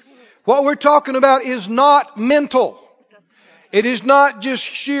 What we're talking about is not mental. It is not just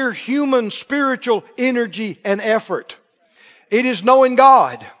sheer human spiritual energy and effort. It is knowing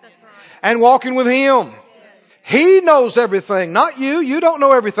God and walking with Him. He knows everything, not you. You don't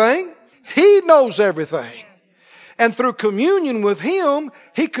know everything. He knows everything. And through communion with Him,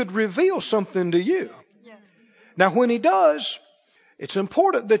 He could reveal something to you. Now, when He does, it's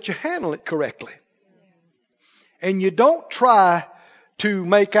important that you handle it correctly. And you don't try to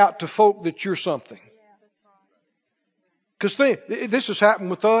make out to folk that you're something. Because this has happened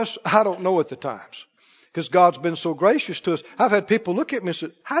with us, I don't know at the times. Because God's been so gracious to us. I've had people look at me and say,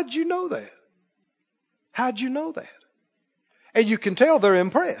 how'd you know that? How'd you know that? And you can tell they're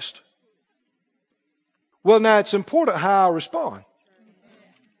impressed. Well, now it's important how I respond.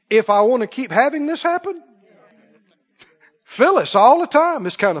 If I want to keep having this happen, Phyllis, all the time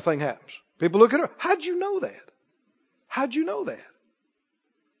this kind of thing happens. People look at her, how'd you know that? How'd you know that?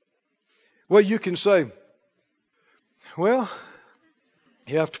 Well, you can say, well,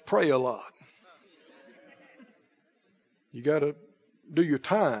 you have to pray a lot. You got to do your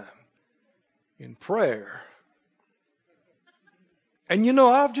time in prayer. And you know,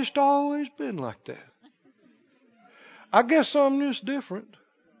 I've just always been like that. I guess I'm just different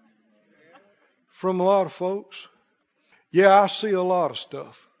from a lot of folks. Yeah, I see a lot of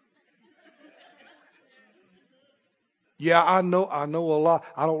stuff. Yeah, I know a lot.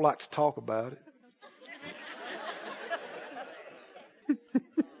 I don't like to talk about it.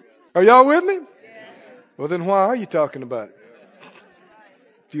 Are y'all with me? Well, then why are you talking about it?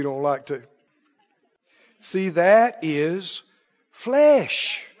 If you don't like to. See, that is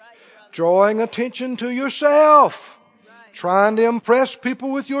flesh. Drawing attention to yourself. Trying to impress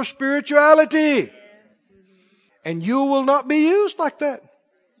people with your spirituality. And you will not be used like that.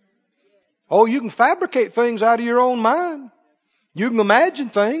 Oh, you can fabricate things out of your own mind. You can imagine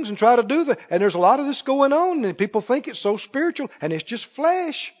things and try to do that. And there's a lot of this going on. And people think it's so spiritual. And it's just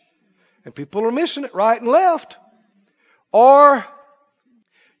flesh. And people are missing it right and left. Or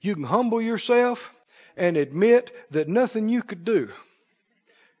you can humble yourself and admit that nothing you could do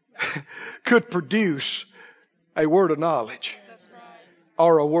could produce a word of knowledge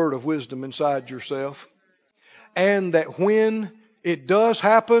or a word of wisdom inside yourself. And that when it does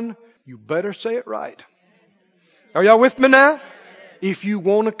happen, you better say it right. Are y'all with me now? If you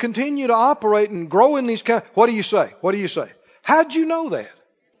want to continue to operate and grow in these kind, what do you say? What do you say? How'd you know that?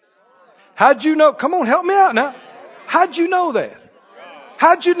 How'd you know? Come on, help me out now. How'd you know that?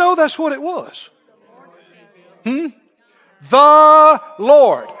 How'd you know that's what it was? The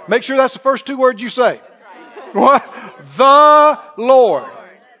Lord. Make sure that's the first two words you say. What? The Lord.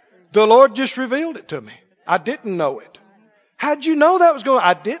 The Lord just revealed it to me. I didn't know it. How'd you know that was going on?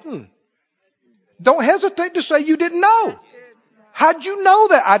 I didn't. Don't hesitate to say you didn't know. How'd you know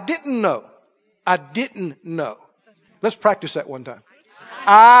that? I didn't know. I didn't know. Let's practice that one time.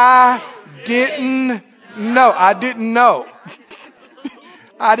 I didn't know. I didn't know.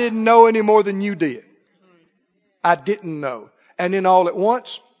 I didn't know any more than you did. I didn't know. And then all at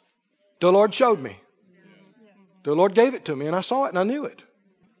once, the Lord showed me. The Lord gave it to me and I saw it and I knew it.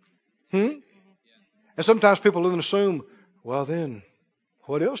 And sometimes people even assume, well then,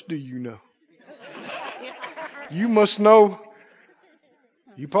 what else do you know? You must know.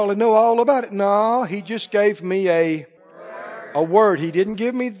 You probably know all about it. No, He just gave me a word. He didn't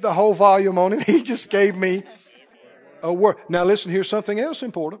give me the whole volume on it. He just gave me a word. Now listen, here's something else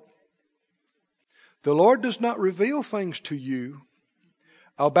important. The Lord does not reveal things to you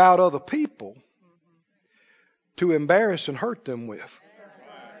about other people to embarrass and hurt them with.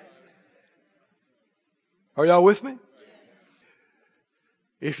 Are y'all with me?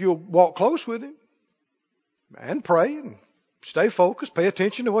 If you'll walk close with Him and pray and stay focused, pay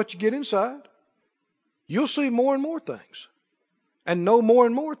attention to what you get inside, you'll see more and more things and know more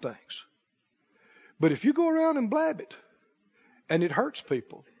and more things. But if you go around and blab it and it hurts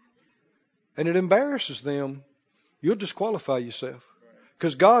people and it embarrasses them, you'll disqualify yourself.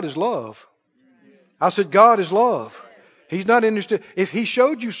 Because God is love. I said God is love. He's not interested. If He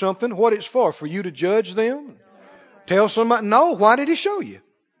showed you something, what it's for you to judge them? Tell somebody, no, why did He show you?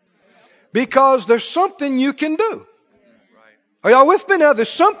 Because there's something you can do. Are y'all with me now? There's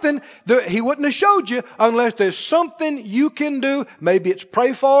something that He wouldn't have showed you unless there's something you can do. Maybe it's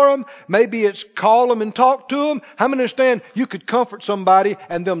pray for them. Maybe it's call them and talk to them. How many understand you could comfort somebody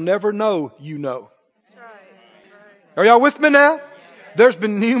and they'll never know you know? Are y'all with me now? There's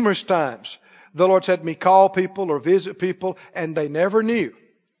been numerous times the Lord's had me call people or visit people and they never knew.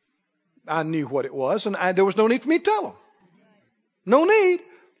 I knew what it was and there was no need for me to tell them. No need.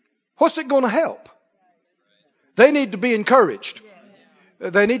 What's it going to help? They need to be encouraged.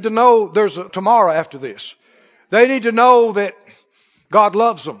 They need to know there's a tomorrow after this. They need to know that God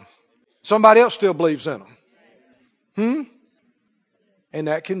loves them. Somebody else still believes in them. And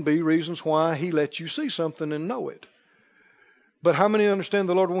that can be reasons why He lets you see something and know it. But how many understand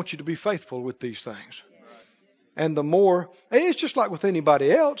the Lord wants you to be faithful with these things? And the more, it's just like with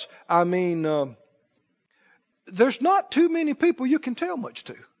anybody else. I mean, there's not too many people you can tell much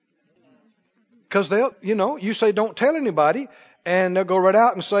to. Because they'll, you say don't tell anybody, and they'll go right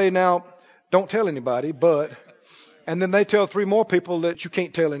out and say, now, don't tell anybody, but, and then they tell 3 more people that you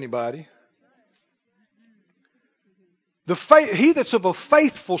can't tell anybody. He that's of a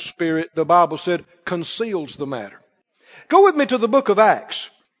faithful spirit, the Bible said, conceals the matter. Go with me to the book of Acts.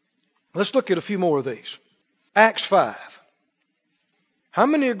 Let's look at a few more of these. Acts 5. How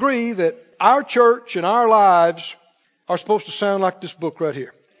many agree that our church and our lives are supposed to sound like this book right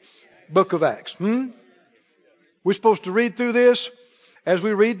here? Book of Acts. We're supposed to read through this. As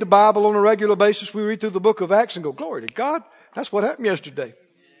we read the Bible on a regular basis, we read through the book of Acts and go, glory to God. That's what happened yesterday.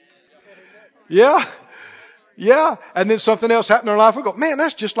 Yeah. Yeah. And then something else happened in our life. We go, man,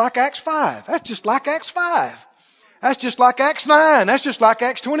 that's just like Acts 5. That's just like Acts 5. That's just like Acts 9. That's just like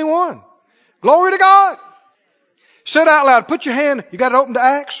Acts 21. Glory to God. Say it out loud. Put your hand, you got it open to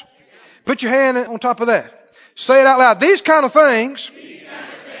Acts? Put your hand on top of that. Say it out loud. These kind of things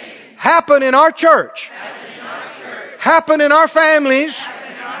happen in our church. Happen in our families.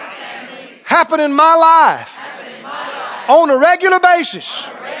 Happen in my life. On a regular basis.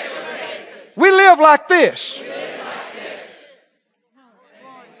 We live like this.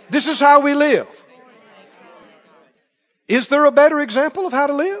 This is how we live. Is there a better example of how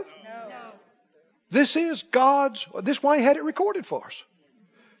to live? No. This is this is why He had it recorded for us.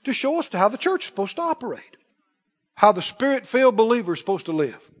 To show us how the church is supposed to operate. How the Spirit-filled believer is supposed to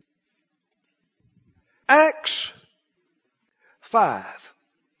live. Acts 5.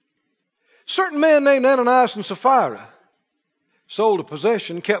 Certain man named Ananias and Sapphira sold a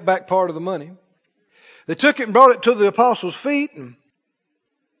possession, kept back part of the money. They took it and brought it to the apostles' feet. And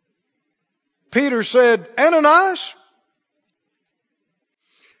Peter said, Ananias,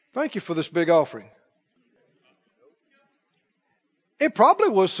 thank you for this big offering. It probably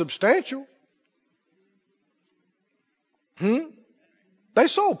was substantial. They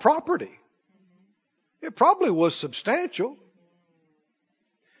sold property. It probably was substantial.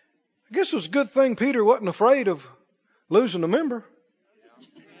 I guess it was a good thing Peter wasn't afraid of losing a member.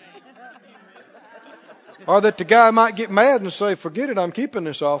 Or that the guy might get mad and say, forget it, I'm keeping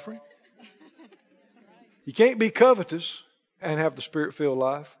this offering. You can't be covetous and have the Spirit-filled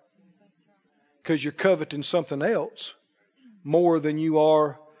life. Because you're coveting something else more than you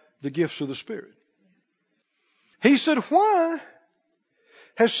are the gifts of the Spirit. He said, why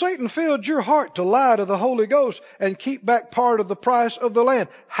has Satan filled your heart to lie to the Holy Ghost and keep back part of the price of the land?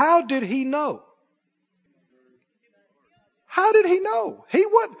 How did he know? How did he know? He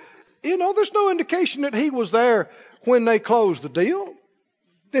would, there's no indication that he was there when they closed the deal.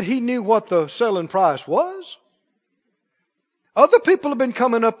 That he knew what the selling price was. Other people have been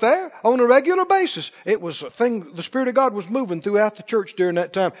coming up there on a regular basis. It was a thing, the Spirit of God was moving throughout the church during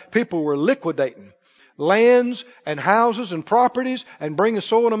that time. People were liquidating lands and houses and properties and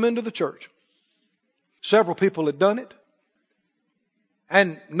sowing them into the church. Several people had done it.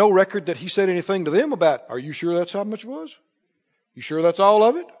 And no record that he said anything to them about, are you sure that's how much it was? You sure that's all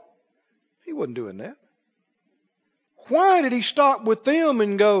of it? He wasn't doing that. Why did he stop with them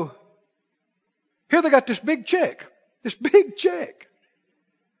and go, here they got this big check. This big check.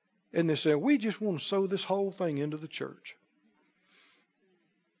 And they said, we just want to sow this whole thing into the church.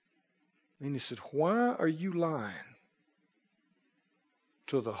 And he said, why are you lying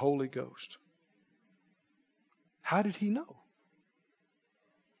to the Holy Ghost? How did he know?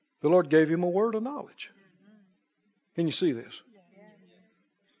 The Lord gave him a word of knowledge. Can you see this?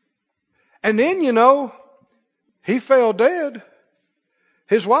 And then, He fell dead.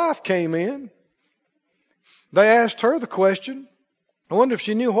 His wife came in. They asked her the question. I wonder if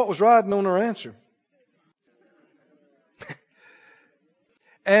she knew what was riding on her answer.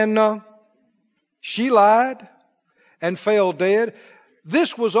 And she lied and fell dead.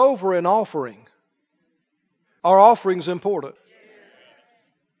 This was over an offering. Our offering's important.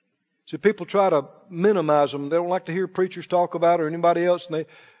 See, people try to minimize them. They don't like to hear preachers talk about it or anybody else. And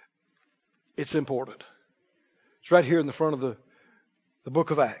it's important. It's right here in the front of the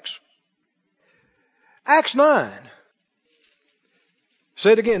book of Acts. Acts 9.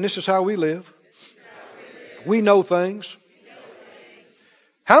 Say it again. This is how we live. We know things.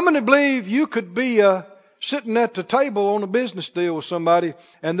 How many believe you could be sitting at the table on a business deal with somebody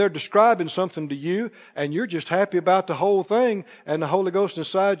and they're describing something to you and you're just happy about the whole thing and the Holy Ghost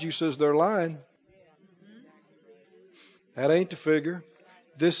inside you says they're lying? That ain't the figure.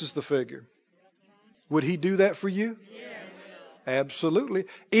 This is the figure. Would He do that for you? Yes. Absolutely.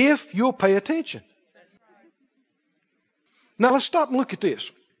 If you'll pay attention. Now let's stop and look at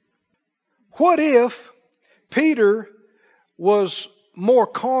this. What if Peter was more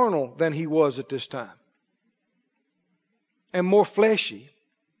carnal than he was at this time? And more fleshy.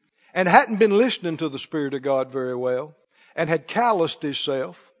 And hadn't been listening to the Spirit of God very well. And had calloused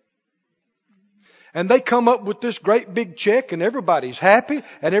himself. And they come up with this great big check and everybody's happy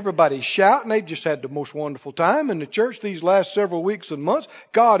and everybody's shouting. They've just had the most wonderful time in the church these last several weeks and months.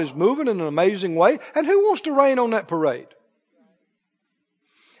 God is moving in an amazing way. And who wants to rain on that parade?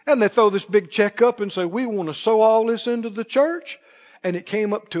 And they throw this big check up and say, we want to sow all this into the church. And it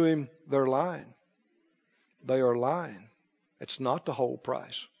came up to him, they're lying. They are lying. It's not the whole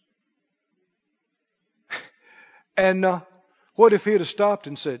price. And what if he'd have stopped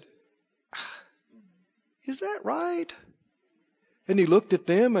and said, is that right? And he looked at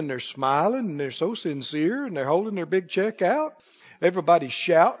them and they're smiling and they're so sincere and they're holding their big check out. Everybody's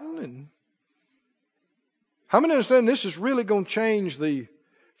shouting. And how many understand this is really going to change the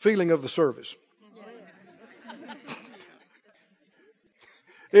feeling of the service?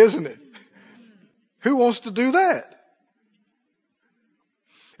 Isn't it? Who wants to do that?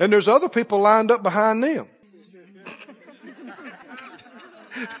 And there's other people lined up behind them.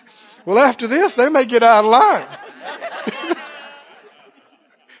 Well, after this, they may get out of line.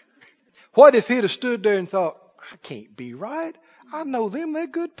 What if he'd have stood there and thought, I can't be right. I know them, they're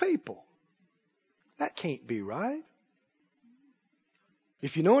good people. That can't be right.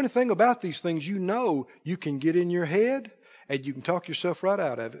 If you know anything about these things, you know you can get in your head and you can talk yourself right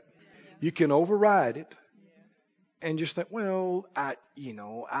out of it. You can override it and just think, well, I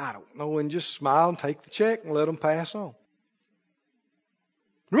don't know, and just smile and take the check and let them pass on.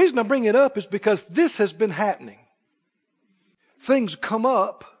 The reason I bring it up is because this has been happening. Things come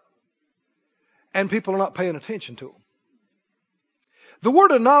up and people are not paying attention to them. The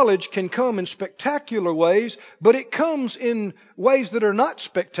word of knowledge can come in spectacular ways, but it comes in ways that are not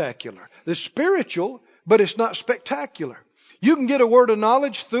spectacular. They're spiritual, but it's not spectacular. You can get a word of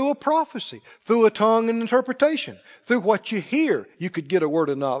knowledge through a prophecy, through a tongue and interpretation, through what you hear. You could get a word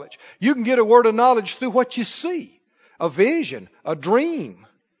of knowledge. You can get a word of knowledge through what you see, a vision, a dream.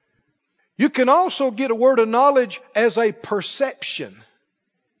 You can also get a word of knowledge as a perception.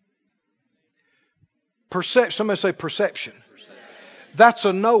 Somebody say perception. That's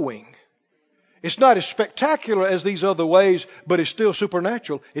a knowing. It's not as spectacular as these other ways, but it's still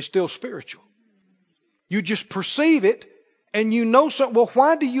supernatural. It's still spiritual. You just perceive it and you know something. Well,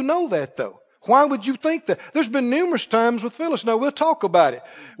 why do you know that though? Why would you think that? There's been numerous times with Phyllis. Now, we'll talk about it.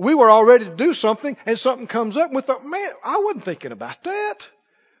 We were all ready to do something and something comes up and we thought, man, I wasn't thinking about that.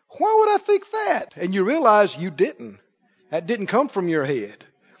 Why would I think that? And you realize you didn't. That didn't come from your head.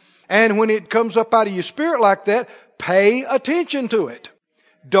 And when it comes up out of your spirit like that, pay attention to it.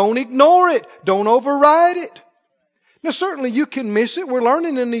 Don't ignore it. Don't override it. Now, certainly you can miss it. We're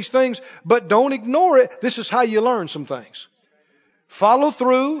learning in these things, but don't ignore it. This is how you learn some things. Follow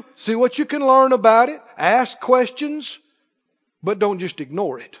through. See what you can learn about it. Ask questions, but don't just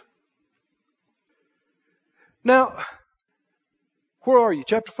ignore it. Now, where are you?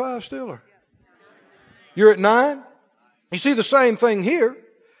 Chapter 5 still? Or? You're at 9? You see the same thing here.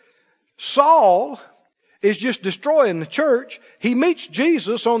 Saul is just destroying the church. He meets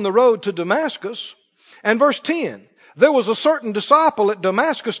Jesus on the road to Damascus. And verse 10, there was a certain disciple at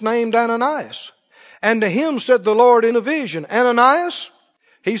Damascus named Ananias. And to him said the Lord in a vision, Ananias?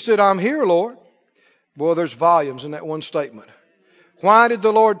 He said, I'm here, Lord. Boy, there's volumes in that one statement. Why did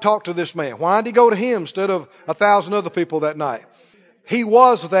the Lord talk to this man? Why did he go to him instead of 1,000 other people that night? He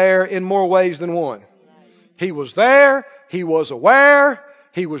was there in more ways than one. He was there. He was aware.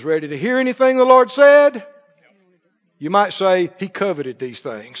 He was ready to hear anything the Lord said. You might say he coveted these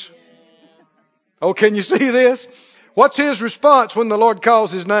things. Oh, can you see this? What's his response when the Lord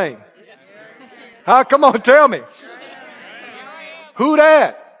calls his name? Huh? Come on, tell me. Who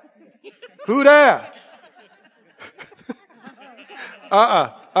that? Who that?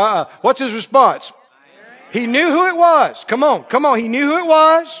 What's his response? He knew who it was. Come on. He knew who it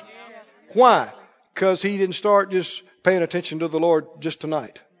was. Why? Because he didn't start just paying attention to the Lord just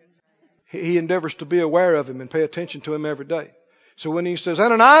tonight. He endeavors to be aware of him and pay attention to him every day. So when he says,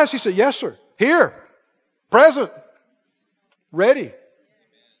 Ananias, he said, yes, sir. Here. Present. Ready.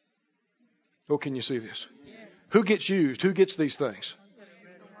 Oh, can you see this? Who gets used? Who gets these things?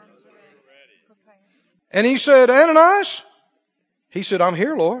 And he said, Ananias? He said, I'm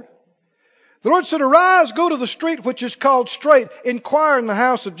here, Lord. The Lord said, arise, go to the street which is called Straight. Inquire in the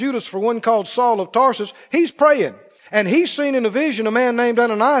house of Judas for one called Saul of Tarsus. He's praying. And he's seen in a vision a man named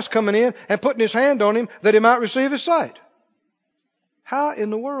Ananias coming in and putting his hand on him that he might receive his sight. How in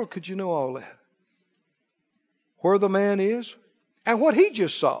the world could you know all that? Where the man is and what he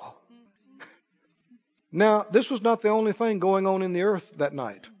just saw. Now, this was not the only thing going on in the earth that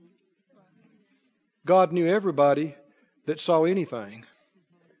night. God knew everybody that saw anything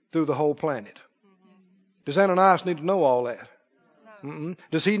through the whole planet. Does Ananias need to know all that? No.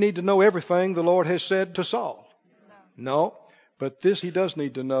 Does he need to know everything the Lord has said to Saul? No. But this he does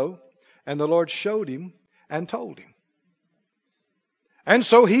need to know. And the Lord showed him and told him. And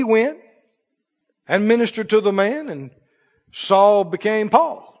so he went and ministered to the man, and Saul became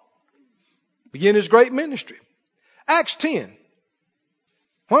Paul. Began his great ministry. Acts 10.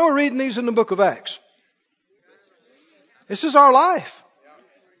 Why are we reading these in the book of Acts? This is our life.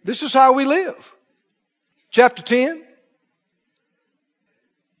 This is how we live. Chapter 10.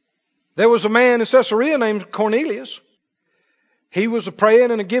 There was a man in Caesarea named Cornelius. He was a praying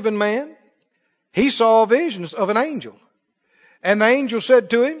and a giving man. He saw visions of an angel. And the angel said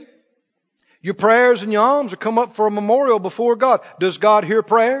to him, your prayers and your alms are come up for a memorial before God. Does God hear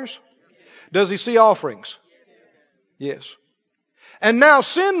prayers? Does he see offerings? Yes. And now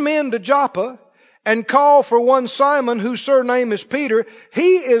send men to Joppa and call for one Simon, whose surname is Peter.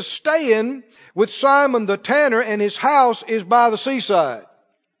 He is staying with Simon the tanner, and his house is by the seaside.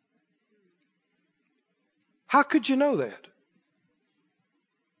 How could you know that?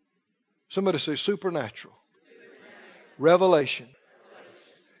 Somebody say supernatural. Revelation.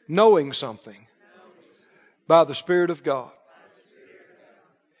 Knowing something by the Spirit of God.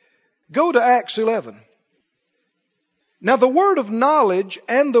 Go to Acts 11. Now the word of knowledge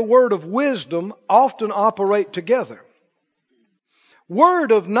and the word of wisdom often operate together.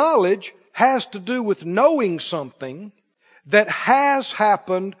 Word of knowledge has to do with knowing something that has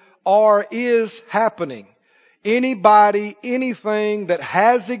happened or is happening. Anybody, anything that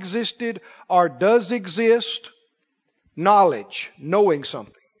has existed or does exist, knowledge, knowing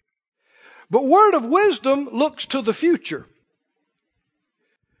something. But word of wisdom looks to the future.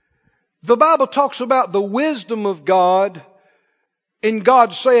 The Bible talks about the wisdom of God in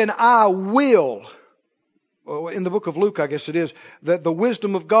God saying, I will. In the book of Luke, I guess it is, that the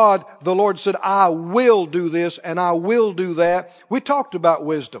wisdom of God, the Lord said, I will do this and I will do that. We talked about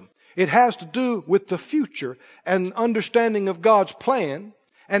wisdom. It has to do with the future and understanding of God's plan.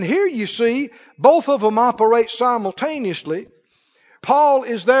 And here you see, both of them operate simultaneously. Paul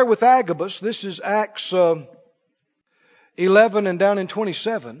is there with Agabus. This is Acts 11 and down in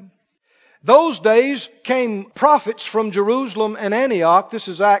 27. Those days came prophets from Jerusalem and Antioch. This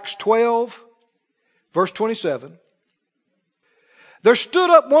is Acts 12, verse 27. There stood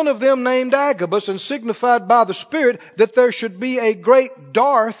up one of them named Agabus and signified by the Spirit that there should be a great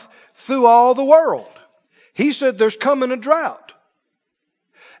dearth through all the world. He said there's coming a drought.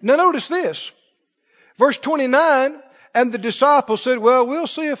 Now notice this. Verse 29, and the disciples said, well, we'll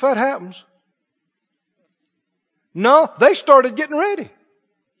see if that happens. No, they started getting ready.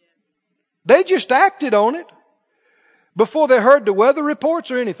 They just acted on it before they heard the weather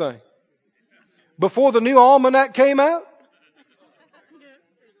reports or anything. Before the new almanac came out.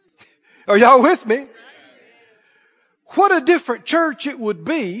 Are y'all with me? What a different church it would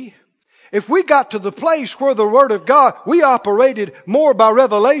be if we got to the place where the Word of God, we operated more by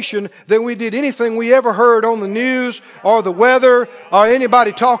revelation than we did anything we ever heard on the news or the weather or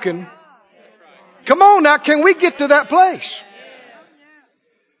anybody talking. Come on now, can we get to that place?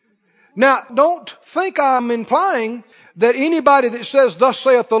 Now, don't think I'm implying that anybody that says, thus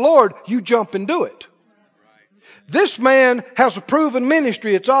saith the Lord, you jump and do it. This man has a proven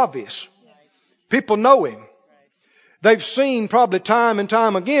ministry, it's obvious. People know him. They've seen probably time and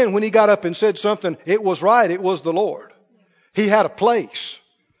time again when he got up and said something, it was right, it was the Lord. He had a place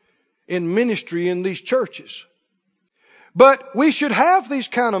in ministry in these churches. But we should have these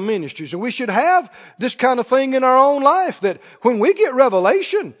kind of ministries, and we should have this kind of thing in our own life, that when we get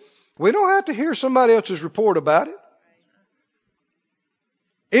revelation, we don't have to hear somebody else's report about it.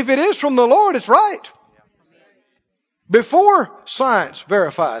 If it is from the Lord, it's right. Before science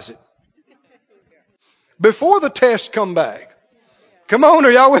verifies it. Before the tests come back. Come on,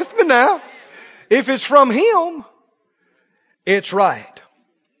 are y'all with me now? If it's from Him, it's right.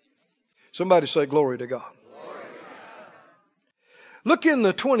 Somebody say glory to God. Glory to God. Look in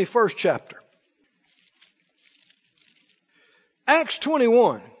the 21st chapter. Acts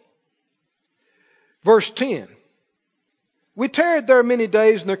 21, verse 10. We tarried there many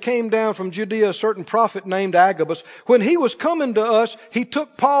days, and there came down from Judea a certain prophet named Agabus. When he was coming to us, he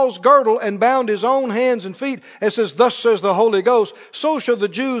took Paul's girdle and bound his own hands and feet, and says, Thus says the Holy Ghost, so shall the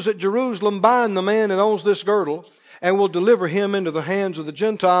Jews at Jerusalem bind the man that owns this girdle, and will deliver him into the hands of the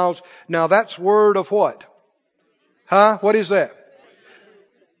Gentiles. Now that's word of what? What is that?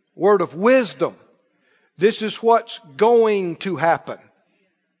 Word of wisdom. This is what's going to happen.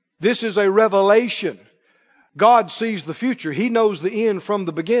 This is a revelation. God sees the future. He knows the end from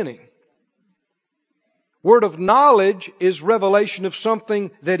the beginning. Word of knowledge is revelation of something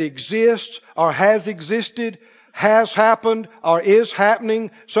that exists or has existed, has happened or is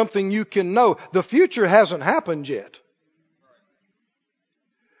happening, something you can know. The future hasn't happened yet.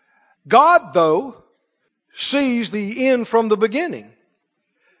 God, though, sees the end from the beginning.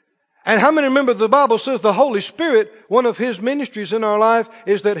 And how many remember the Bible says the Holy Spirit, one of His ministries in our life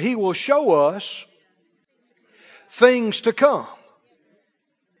is that He will show us things to come.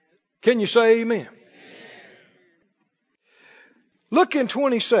 Can you say amen? Look in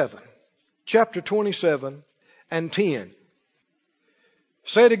 27, chapter 27 and 10.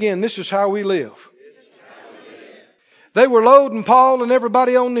 Say it again, this is how we live. They were loading Paul and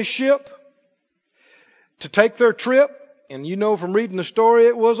everybody on this ship to take their trip. And you know from reading the story,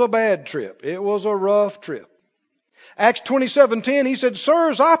 it was a bad trip. It was a rough trip. Acts 27:10, he said,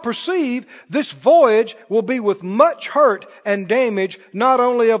 Sirs, I perceive this voyage will be with much hurt and damage, not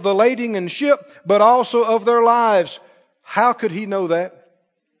only of the lading and ship, but also of their lives. How could he know that?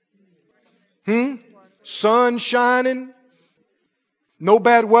 Sun shining, no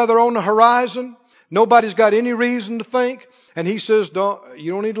bad weather on the horizon, nobody's got any reason to think, and he says,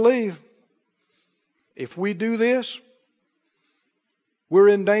 you don't need to leave. If we do this, we're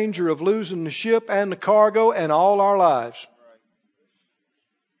in danger of losing the ship and the cargo and all our lives.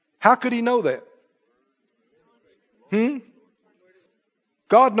 How could he know that?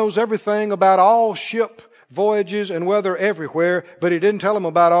 God knows everything about all ship voyages and weather everywhere, but He didn't tell him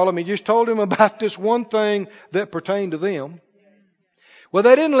about all of them. He just told him about this one thing that pertained to them. Well,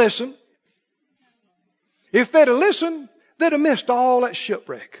 they didn't listen. If they'd have listened, they'd have missed all that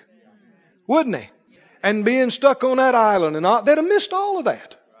shipwreck. Wouldn't they? And being stuck on that island and all, they'd have missed all of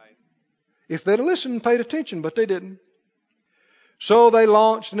that. If they'd have listened and paid attention, but they didn't. So they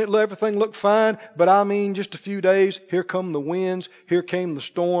launched and everything looked fine. But I mean, just a few days, here come the winds, here came the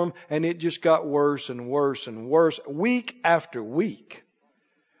storm, and it just got worse and worse and worse, week after week.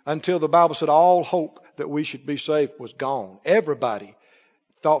 Until the Bible said all hope that we should be saved was gone. Everybody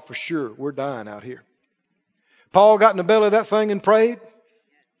thought for sure we're dying out here. Paul got in the belly of that thing and prayed,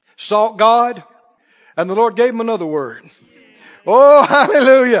 sought God, and the Lord gave him another word. Oh,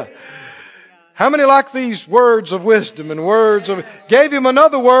 hallelujah. How many like these words of wisdom and words of... Gave him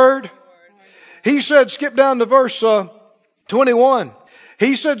another word. He said, skip down to verse 21.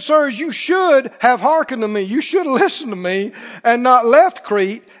 He said, Sirs, you should have hearkened to me. You should have listened to me and not left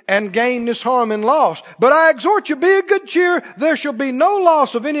Crete and gained this harm and loss. But I exhort you, be of good cheer. There shall be no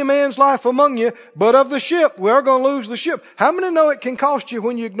loss of any man's life among you, but of the ship. We are going to lose the ship. How many know it can cost you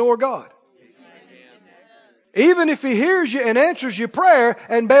when you ignore God? Even if He hears you and answers your prayer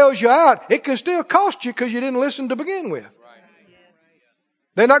and bails you out, it can still cost you because you didn't listen to begin with.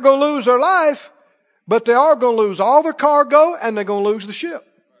 They're not going to lose their life, but they are going to lose all their cargo and they're going to lose the ship.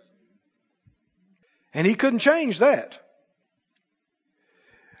 And he couldn't change that.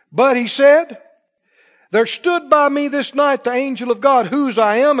 But he said, there stood by me this night the angel of God, whose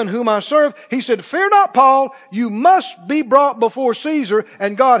I am and whom I serve. He said, fear not, Paul, you must be brought before Caesar,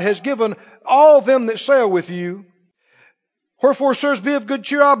 and God has given all them that sail with you. Wherefore, sirs, be of good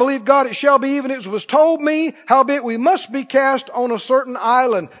cheer. I believe God it shall be even as was told me. Howbeit we must be cast on a certain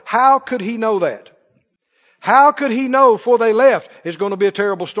island. How could he know that? How could he know before they left it's going to be a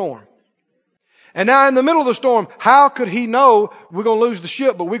terrible storm? And now in the middle of the storm, how could he know we're going to lose the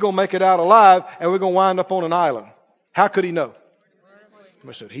ship, but we're going to make it out alive and we're going to wind up on an island? How could he know?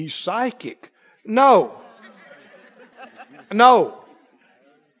 Somebody said, he's psychic. No. No.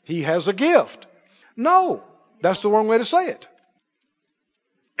 He has a gift. No. That's the wrong way to say it.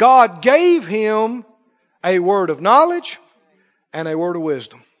 God gave him a word of knowledge and a word of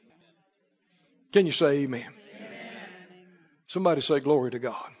wisdom. Can you say amen? Somebody say glory to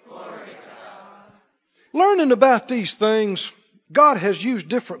God. Learning about these things, God has used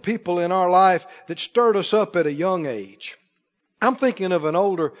different people in our life that stirred us up at a young age. I'm thinking of an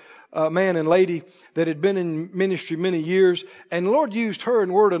older man and lady that had been in ministry many years, and the Lord used her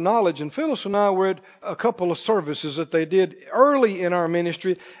in word of knowledge. And Phyllis and I were at a couple of services that they did early in our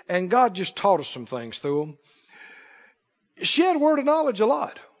ministry, and God just taught us some things through them. She had word of knowledge a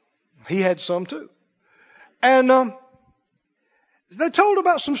lot. He had some too. And they told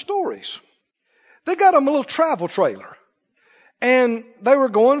about some stories. They got them a little travel trailer, and they were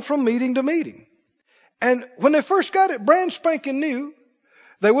going from meeting to meeting. And when they first got it brand spanking new,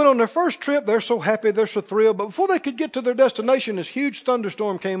 they went on their first trip. They're so happy, they're so thrilled. But before they could get to their destination, this huge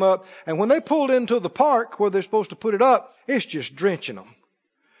thunderstorm came up. And when they pulled into the park where they're supposed to put it up, it's just drenching them.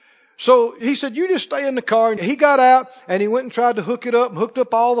 So he said, you just stay in the car. And he got out and he went and tried to hook it up, hooked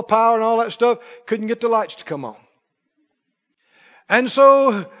up all the power and all that stuff. Couldn't get the lights to come on. And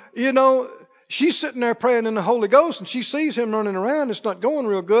so, she's sitting there praying in the Holy Ghost, and she sees him running around. It's not going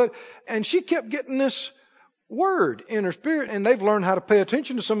real good. And she kept getting this word in her spirit, and they've learned how to pay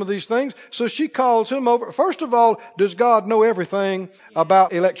attention to some of these things. So she calls him over. First of all, does God know everything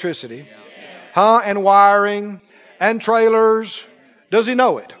about electricity? And wiring and trailers? Does he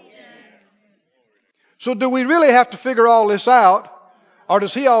know it? So do we really have to figure all this out, or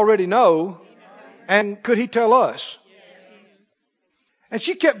does he already know? And could he tell us? And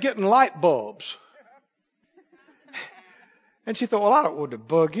she kept getting light bulbs. And she thought, well, I don't want to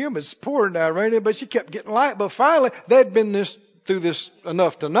bug him. It's pouring down raining. But she kept getting light bulbs. Finally, they'd been through this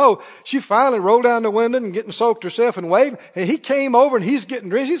enough to know. She finally rolled down the window and getting soaked herself and waving. And he came over and he's getting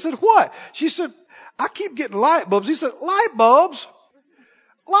dressed. He said, what? She said, I keep getting light bulbs. He said, light bulbs?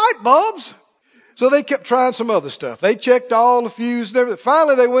 Light bulbs? So they kept trying some other stuff. They checked all the fuses and everything.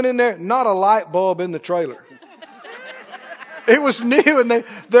 Finally, they went in there, not a light bulb in the trailer. It was new, and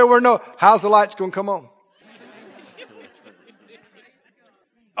there were no, how's the lights going to come on?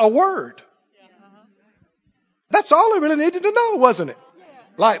 A word. That's all they really needed to know, wasn't it?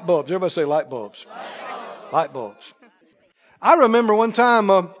 Light bulbs. Everybody say light bulbs. Light bulbs. I remember one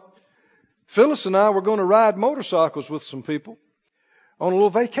time, Phyllis and I were going to ride motorcycles with some people on a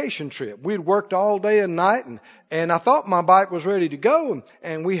little vacation trip. We'd worked all day and night, and I thought my bike was ready to go,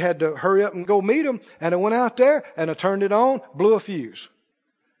 and we had to hurry up and go meet them. And I went out there, and I turned it on, blew a fuse.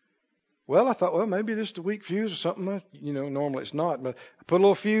 Well, I thought, maybe this is a weak fuse or something. Normally it's not. But I put a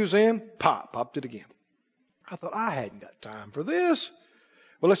little fuse in, popped it again. I thought, I hadn't got time for this.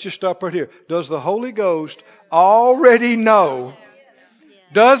 Well, let's just stop right here. Does the Holy Ghost already know?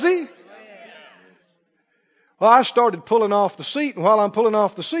 Does he? Well, I started pulling off the seat, and while I'm pulling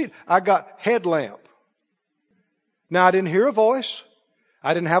off the seat, I got headlamp. Now, I didn't hear a voice.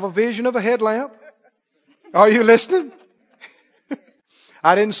 I didn't have a vision of a headlamp. Are you listening?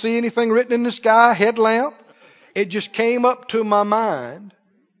 I didn't see anything written in the sky, headlamp. It just came up to my mind.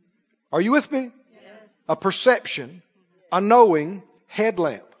 Are you with me? Yes. A perception, a knowing,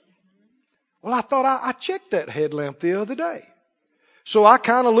 headlamp. Well, I thought I checked that headlamp the other day. So I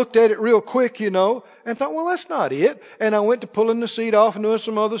kind of looked at it real quick, and thought, well, that's not it. And I went to pulling the seat off and doing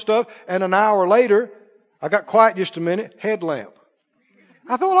some other stuff. And an hour later, I got quiet just a minute, headlamp.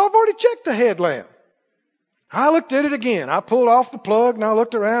 I thought, well, I've already checked the headlamp. I looked at it again. I pulled off the plug and I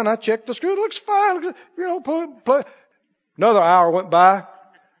looked around. I checked the screw. It looks fine. Pull it, plug. Another hour went by.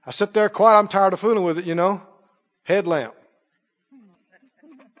 I sat there quiet. I'm tired of fooling with it, Headlamp.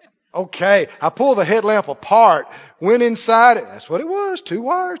 Okay. I pulled the headlamp apart, went inside it. That's what it was. 2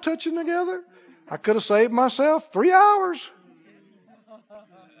 wires touching together. I could have saved myself 3 hours.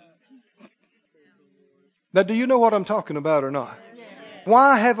 Now, do you know what I'm talking about or not?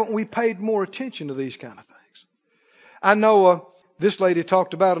 Why haven't we paid more attention to these kind of things? I know this lady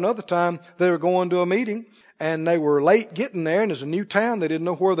talked about another time they were going to a meeting and they were late getting there, and it's a new town. They didn't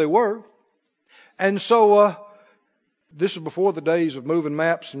know where they were. And so this was before the days of moving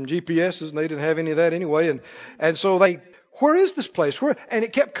maps and GPSs, and they didn't have any of that anyway. And so where is this place? Where? And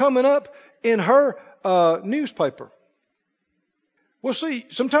it kept coming up in her newspaper. Well, see,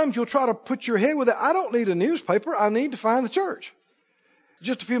 sometimes you'll try to put your head with it. I don't need a newspaper. I need to find the church.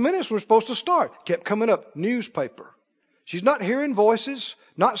 Just a few minutes, we're supposed to start. Kept coming up, newspaper. She's not hearing voices,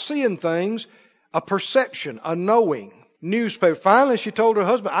 not seeing things, a perception, a knowing. Newspaper. Finally, she told her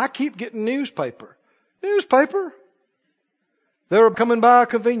husband, I keep getting newspaper. Newspaper? They were coming by a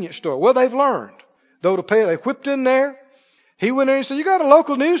convenience store. Well, they've learned. Though to pay, they whipped in there. He went in and said, you got a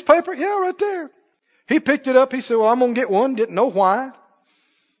local newspaper? Yeah, right there. He picked it up. He said, well, I'm going to get one. Didn't know why.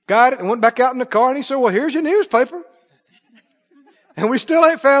 Got it and went back out in the car. And he said, well, here's your newspaper. And we still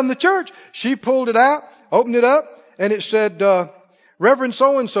ain't found the church. She pulled it out, opened it up, and it said, Reverend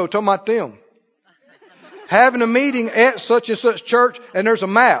so-and-so, talking about them, having a meeting at such and such church, and there's a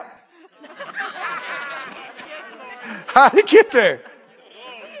map. How'd it get there?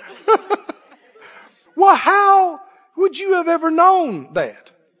 Well, how would you have ever known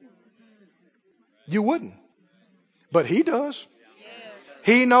that? You wouldn't. But He does.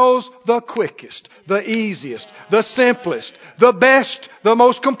 He knows the quickest, the easiest, the simplest, the best, the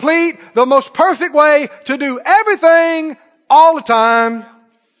most complete, the most perfect way to do everything all the time.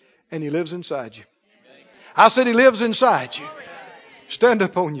 And He lives inside you. I said He lives inside you. Stand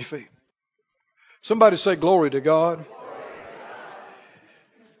up on your feet. Somebody say glory to God.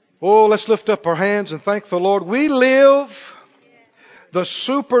 Oh, let's lift up our hands and thank the Lord. We live the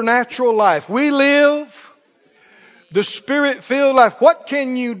supernatural life. We live the Spirit-filled life. What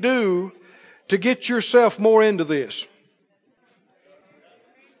can you do to get yourself more into this?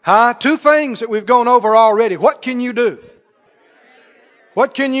 Two things that we've gone over already. What can you do?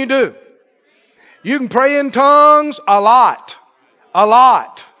 What can you do? You can pray in tongues a lot. A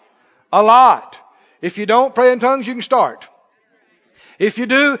lot. A lot. If you don't pray in tongues, you can start. If you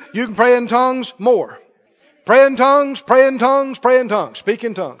do, you can pray in tongues more. Pray in tongues, pray in tongues, pray in tongues. Speak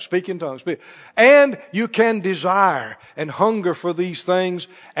in tongues, speak in tongues. And you can desire and hunger for these things,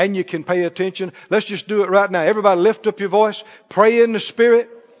 and you can pay attention. Let's just do it right now. Everybody lift up your voice. Pray in the Spirit.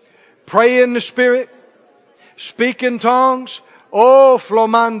 Pray in the Spirit. Speak in tongues. O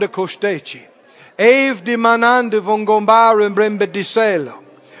flomanda costeci. Ev di manande vongombare brembe diselo.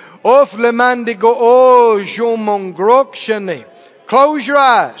 O flemandi go o jomon grokshane. Close your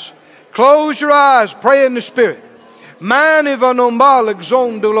eyes. Close your eyes. Pray in the Spirit. Mani vanombalag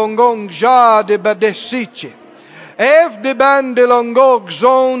zon de longong ja de badesice. Ef de bande longog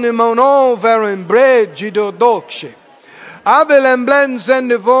zon e monon verin bregi do dokshe. Avelem blenzen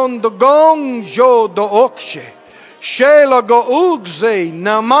de von do gong jo do okshe. Shela go ugze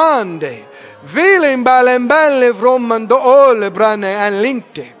namande. Vilim balembelle vromman do ole brane an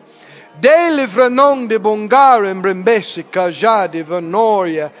linkte. Dele vranong de bongarem brembesi kaja de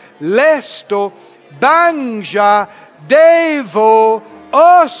vanoria. Lesto banja devo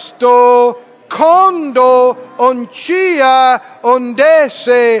osto condo oncia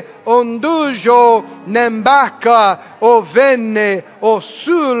ondese ondujo nembaka o venne o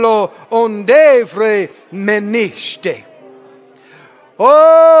sulo ondevre meniste.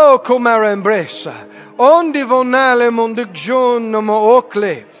 Oh, com'era embressa, ondi vonale monduggion mo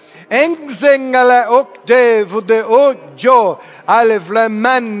ocle, engzengale octevo de oggio, ale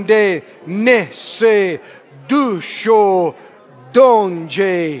flamande nesse, duscio,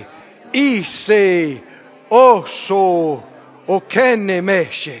 donge, ise, oso, okene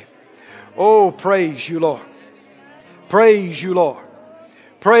meshe. Oh, praise you, Lord. Praise you, Lord.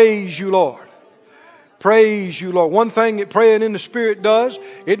 Praise you, Lord. Praise you, Lord. One thing that praying in the Spirit does,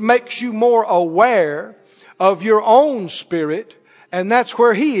 it makes you more aware of your own spirit, and that's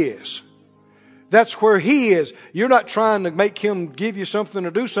where He is. That's where He is. You're not trying to make Him give you something or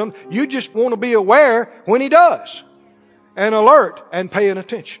do something. You just want to be aware when He does, and alert and paying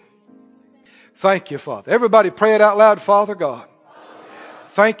attention. Thank you, Father. Everybody pray it out loud. Father God,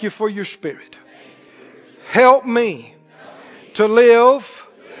 thank you for your Spirit. Help me to live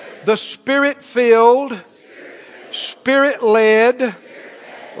the Spirit-filled, Spirit-led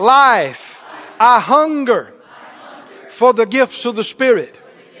life. I hunger for the gifts of the Spirit.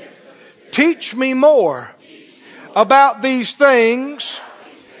 Teach me more about these things.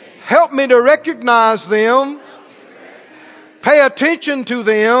 Help me to recognize them. Pay attention to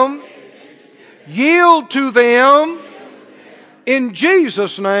them. Yield to them. In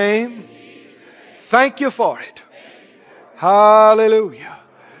Jesus' name. Thank you for it. Hallelujah.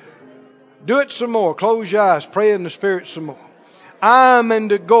 Do it some more. Close your eyes. Pray in the Spirit some more. Amen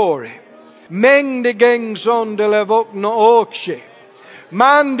de gore. Meng de gengson de levok no okshe.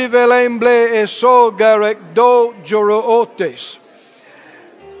 Mandi velemble e so garek do jorootes.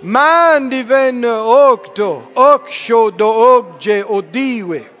 Mandi ven okto. Oksho do ogje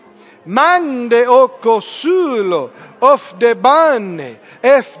odiwe. Mande oko sulo. Of de banne.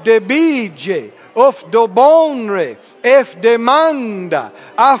 Ef de bije. Of do bonre, ef demanda,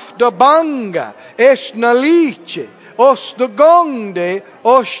 af do banga, es nalice, os do gonde,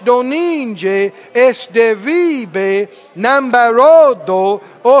 os do ninje, es de vibe, nambarodo,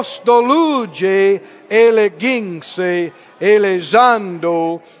 os do luge, ele gingse, ele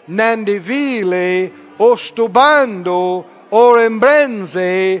zando, nandivile, os do bando,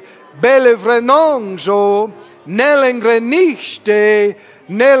 orembrenze, bele vrenonzo, nelengreniste,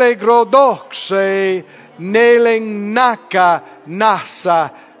 nelegrodoxe, nelengnaka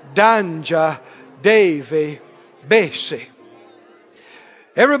nasa danja deve bese.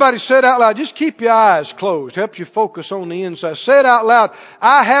 Everybody say it out loud. Just keep your eyes closed. Helps you focus on the inside. Say it out loud.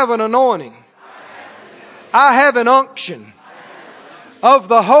 I have an anointing. I have an unction of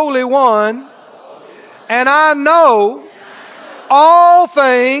the Holy One, and I know all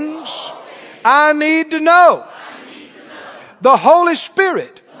things I need to know. The Holy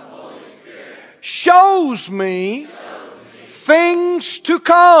Spirit shows me things to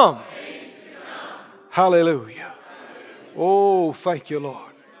come. Hallelujah. Oh, thank you,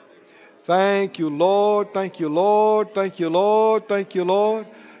 Lord. Thank you, Lord. Thank you, Lord. Thank you, Lord. Thank you, Lord.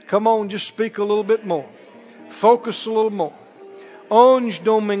 Come on, just speak a little bit more. Focus a little more. Ons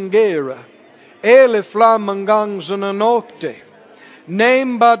domingera, ele flammangangsananote,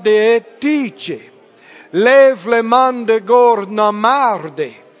 nemba de etice, lev le mande gorna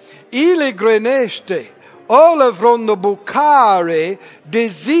marde, ile greneste, olevrondo bucare,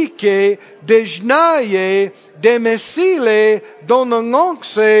 desike, dejnaye, demesile,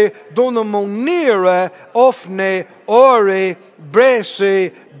 donanonxe, donamonire, ofne, ore,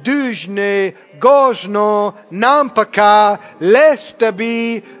 brese, dujne, gosno, nampaka,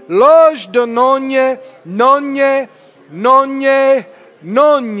 lestabi, loj de nonye, nonye, nonye,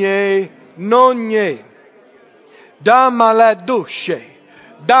 nonye, nonye. Damale dusce,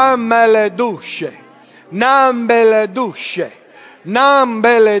 dammele dusce, nambele dusce,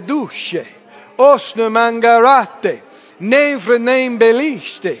 nambele dusce, osne mangarate, nevre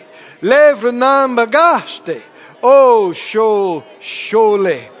nembeliste, levre nambagaste, oh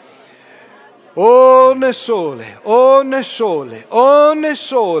shole. Oh ne sole, oh ne sole, oh ne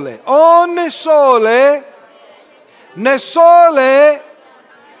sole, oh ne sole, ne sole,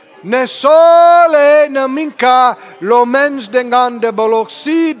 ne sole, ne minca, lo mens dengande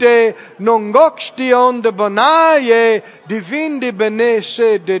boloxide, non goxtion de bonaye, divindi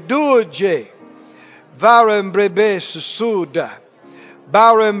benesse de durge, varem brebes suda,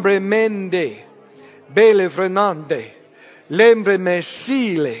 barem bremende, bele vrenande, lembre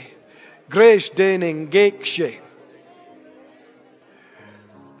messile, grace denengekshe.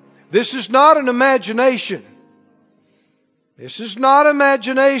 This is not an imagination. This is not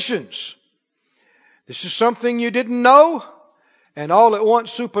imaginations. This is something you didn't know, and all at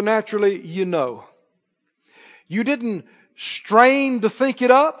once supernaturally you know. You didn't strain to think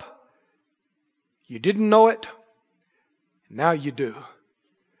it up. You didn't know it. Now you do.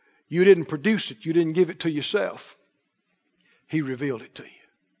 You didn't produce it. You didn't give it to yourself. He revealed it to you.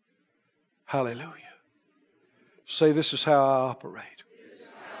 Hallelujah. Say, this is how I operate.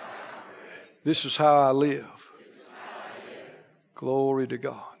 This is how I live. Glory to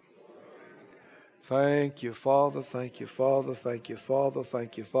God. Thank you, Father. Thank you, Father. Thank you, Father.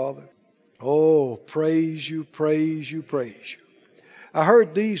 Thank you, Father. Oh, praise you, praise you, praise you. I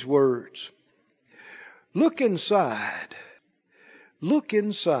heard these words. Look inside. Look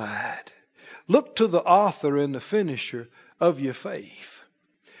inside. Look to the author and the finisher of your faith.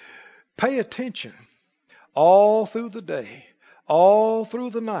 Pay attention all through the day, all through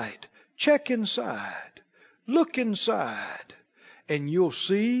the night. Check inside. Look inside. And you'll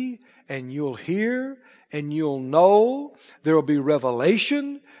see, and you'll hear, and you'll know. There'll be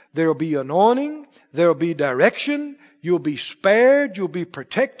revelation. There'll be anointing. There'll be direction. You'll be spared. You'll be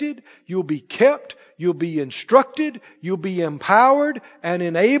protected. You'll be kept. You'll be instructed. You'll be empowered and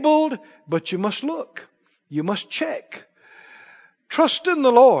enabled. But you must look. You must check. Trust in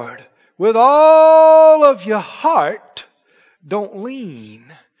the Lord with all of your heart. Don't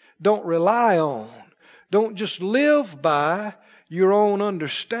lean. Don't rely on. Don't just live by your own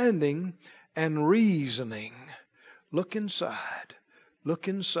understanding and reasoning. Look inside. Look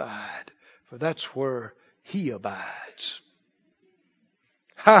inside. For that's where He abides.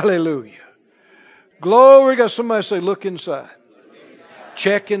 Hallelujah. Glory to God. Somebody say, look inside.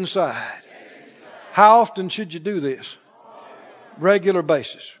 Check inside. How often should you do this? Regular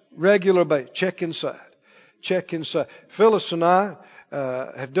basis. Regular basis. Check inside. Check inside. Phyllis and I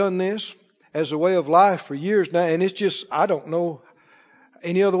have done this as a way of life for years now, and it's just, I don't know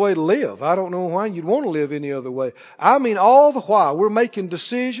any other way to live. I don't know why you'd want to live any other way. I mean, all the while we're making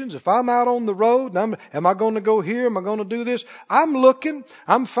decisions. If I'm out on the road, and am I going to go here? Am I going to do this? I'm looking.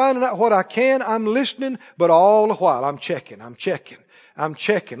 I'm finding out what I can. I'm listening. But all the while I'm checking.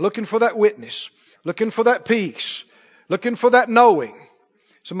 Looking for that witness. Looking for that peace. Looking for that knowing.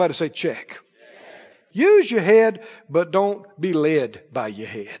 Somebody say check. Use your head, but don't be led by your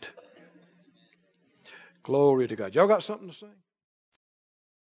head. Glory to God. Y'all got something to say?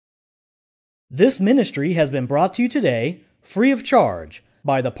 This ministry has been brought to you today free of charge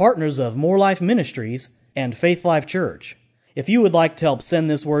by the partners of More Life Ministries and Faith Life Church. If you would like to help send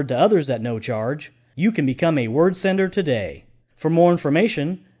this word to others at no charge, you can become a word sender today. For more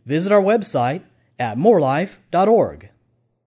information, visit our website at morelife.org.